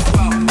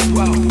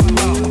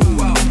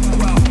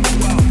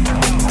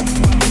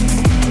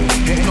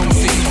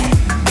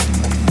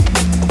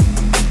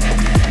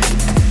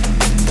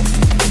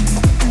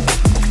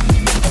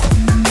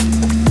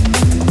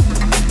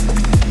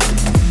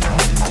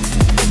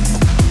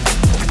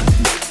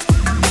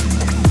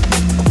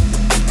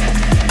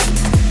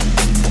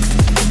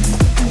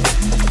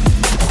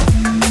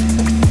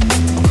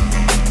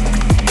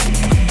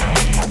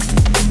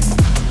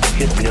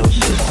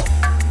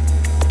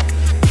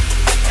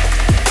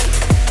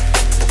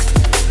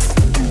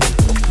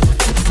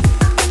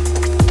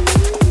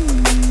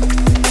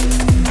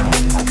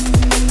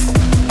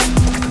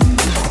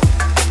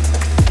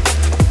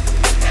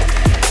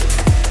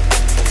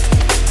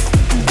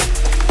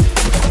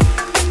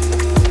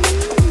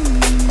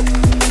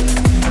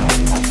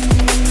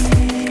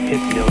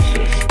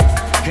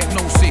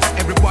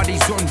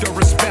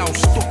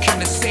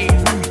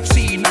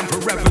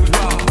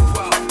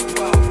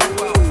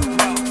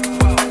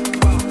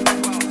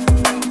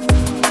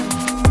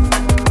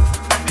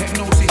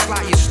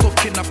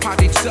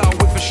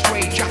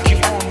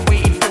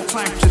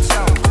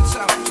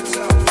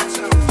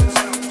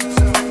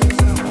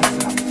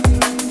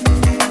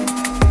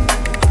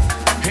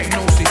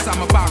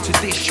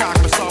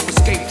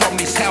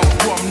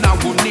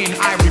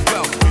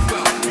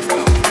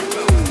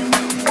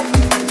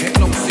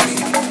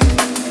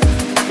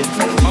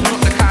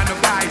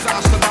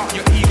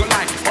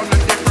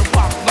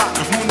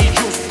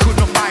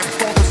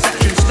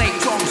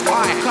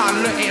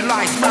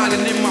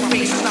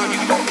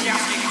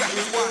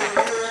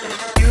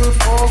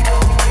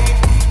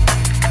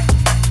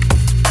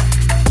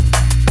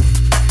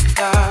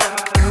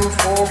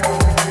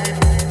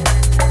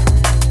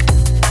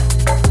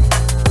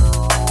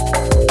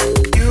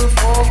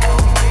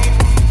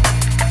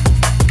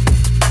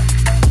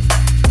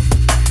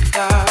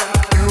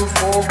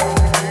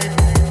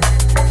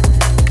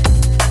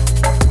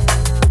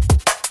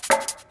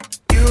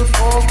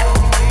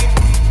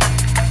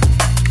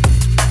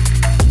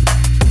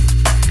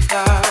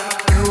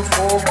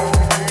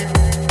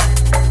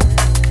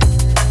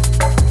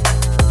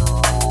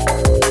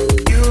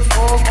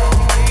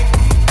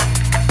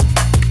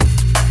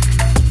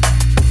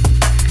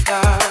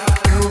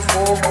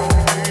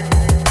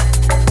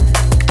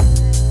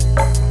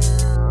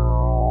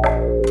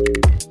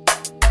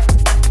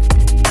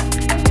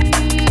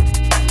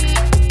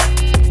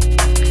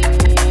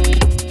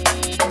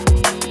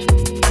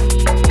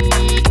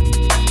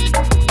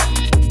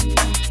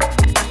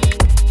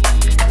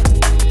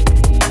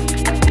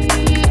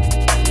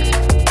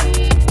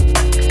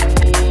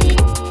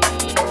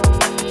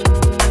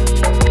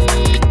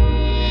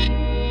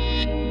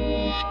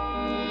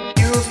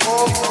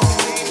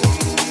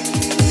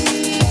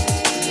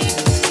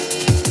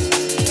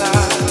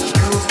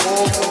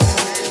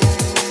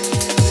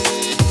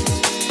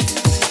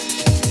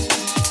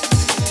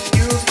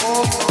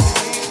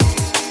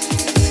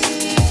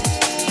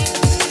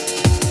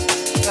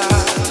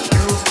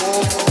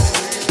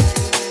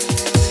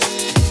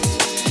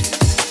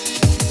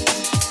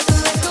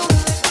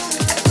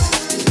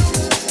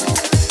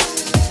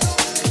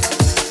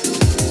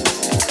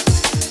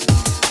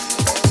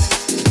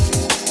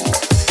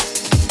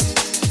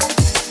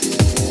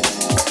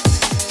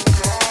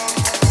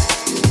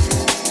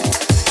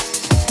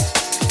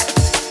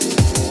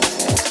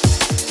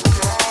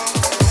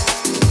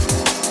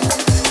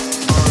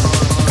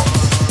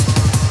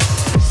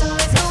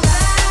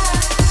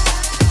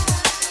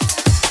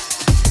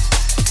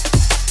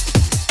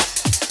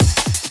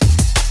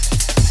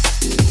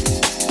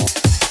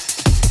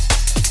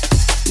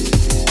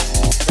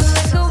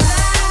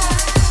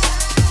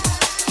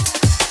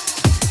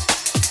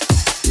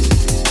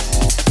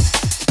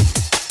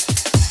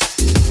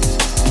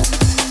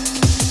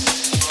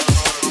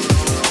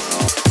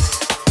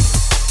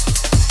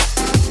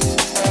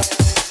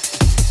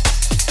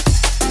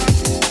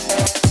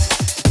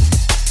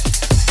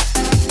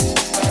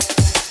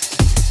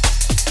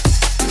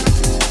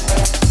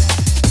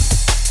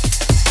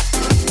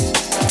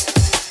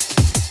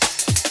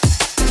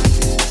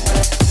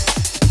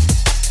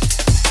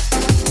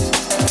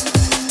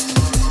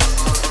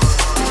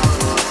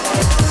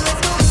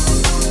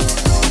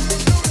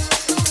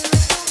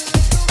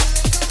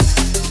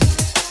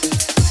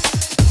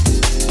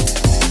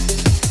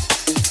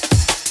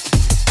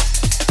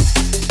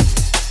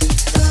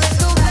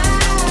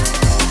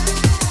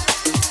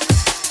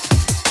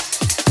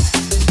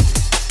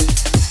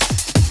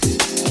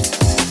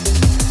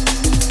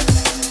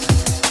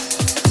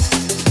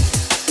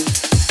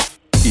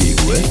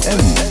 Ego FM,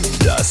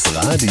 das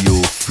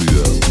Radio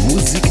für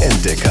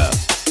Musikentdecker.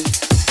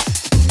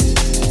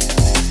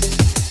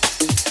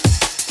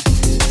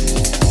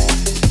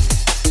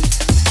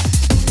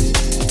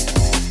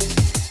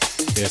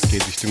 Ja, es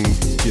geht Richtung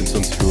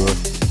 24 Uhr,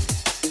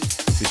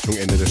 Richtung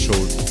Ende der Show.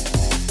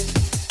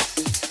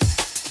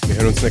 Wir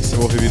hören uns nächste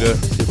Woche wieder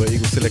hier bei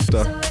Ego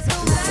Selector,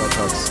 immer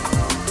freitags.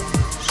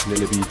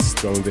 Schnelle Beats,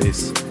 Drum and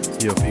Bass,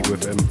 hier auf Ego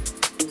FM.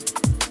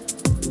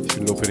 Ich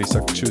bin Loper, ich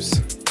sag Tschüss.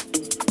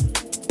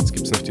 Jetzt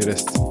gibt's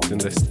noch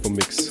den Rest vom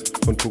Mix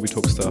von Tobi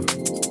Topstar.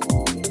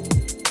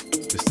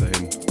 Bis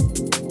dahin.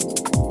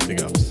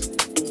 Big Ups.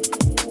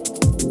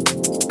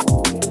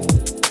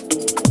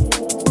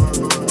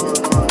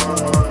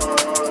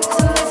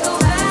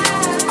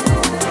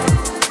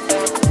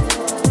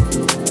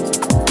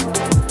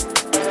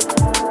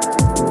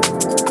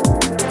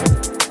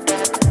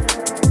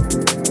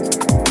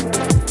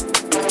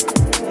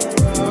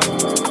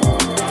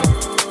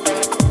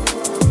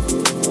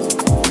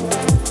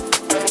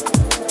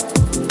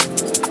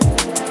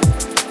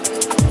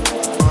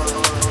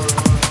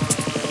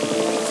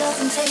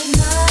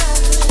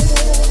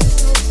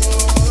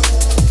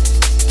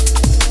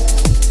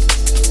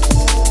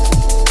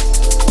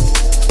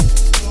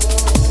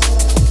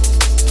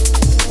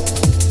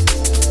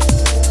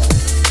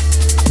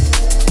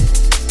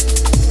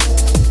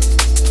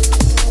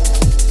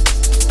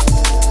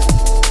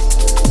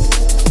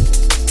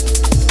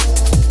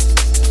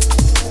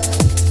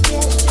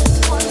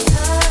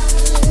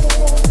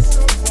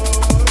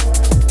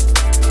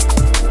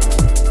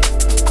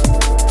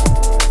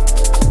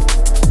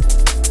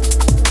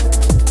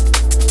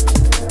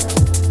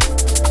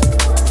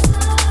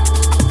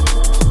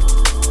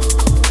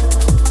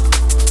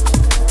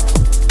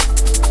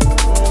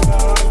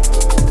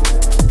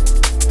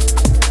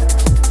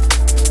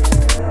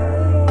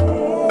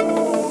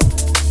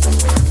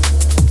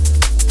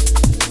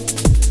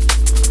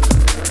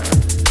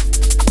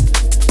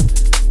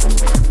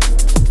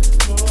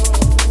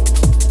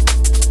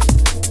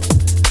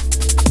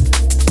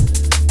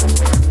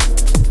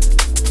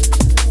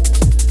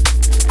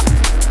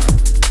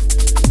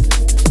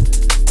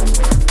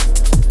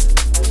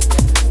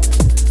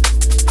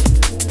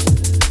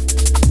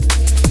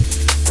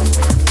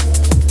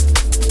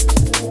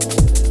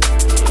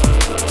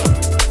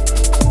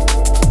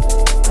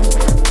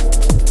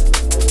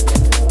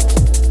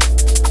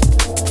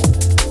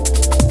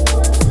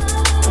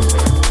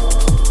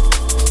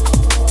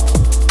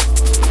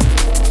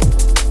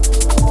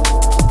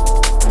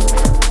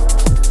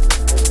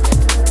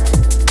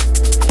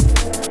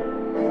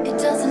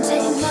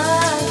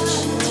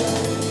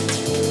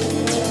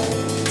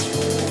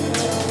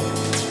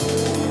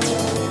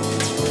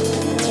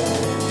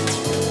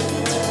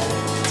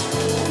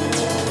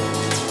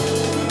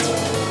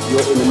 You're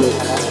in the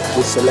mix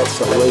with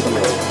Selector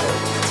Radio,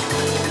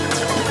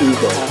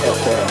 Ego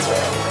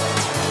FM.